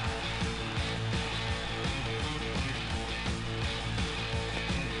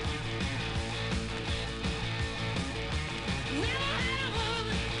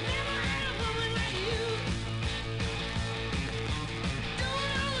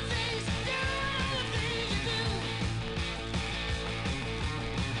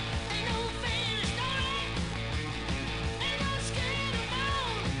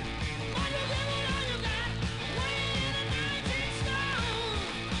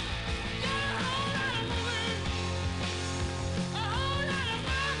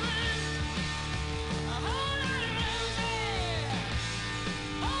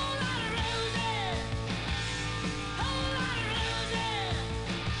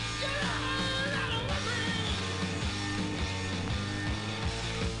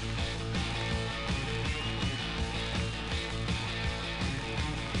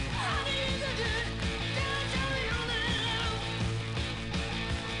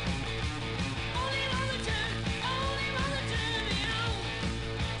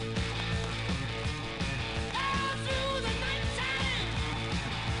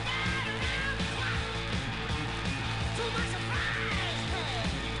too much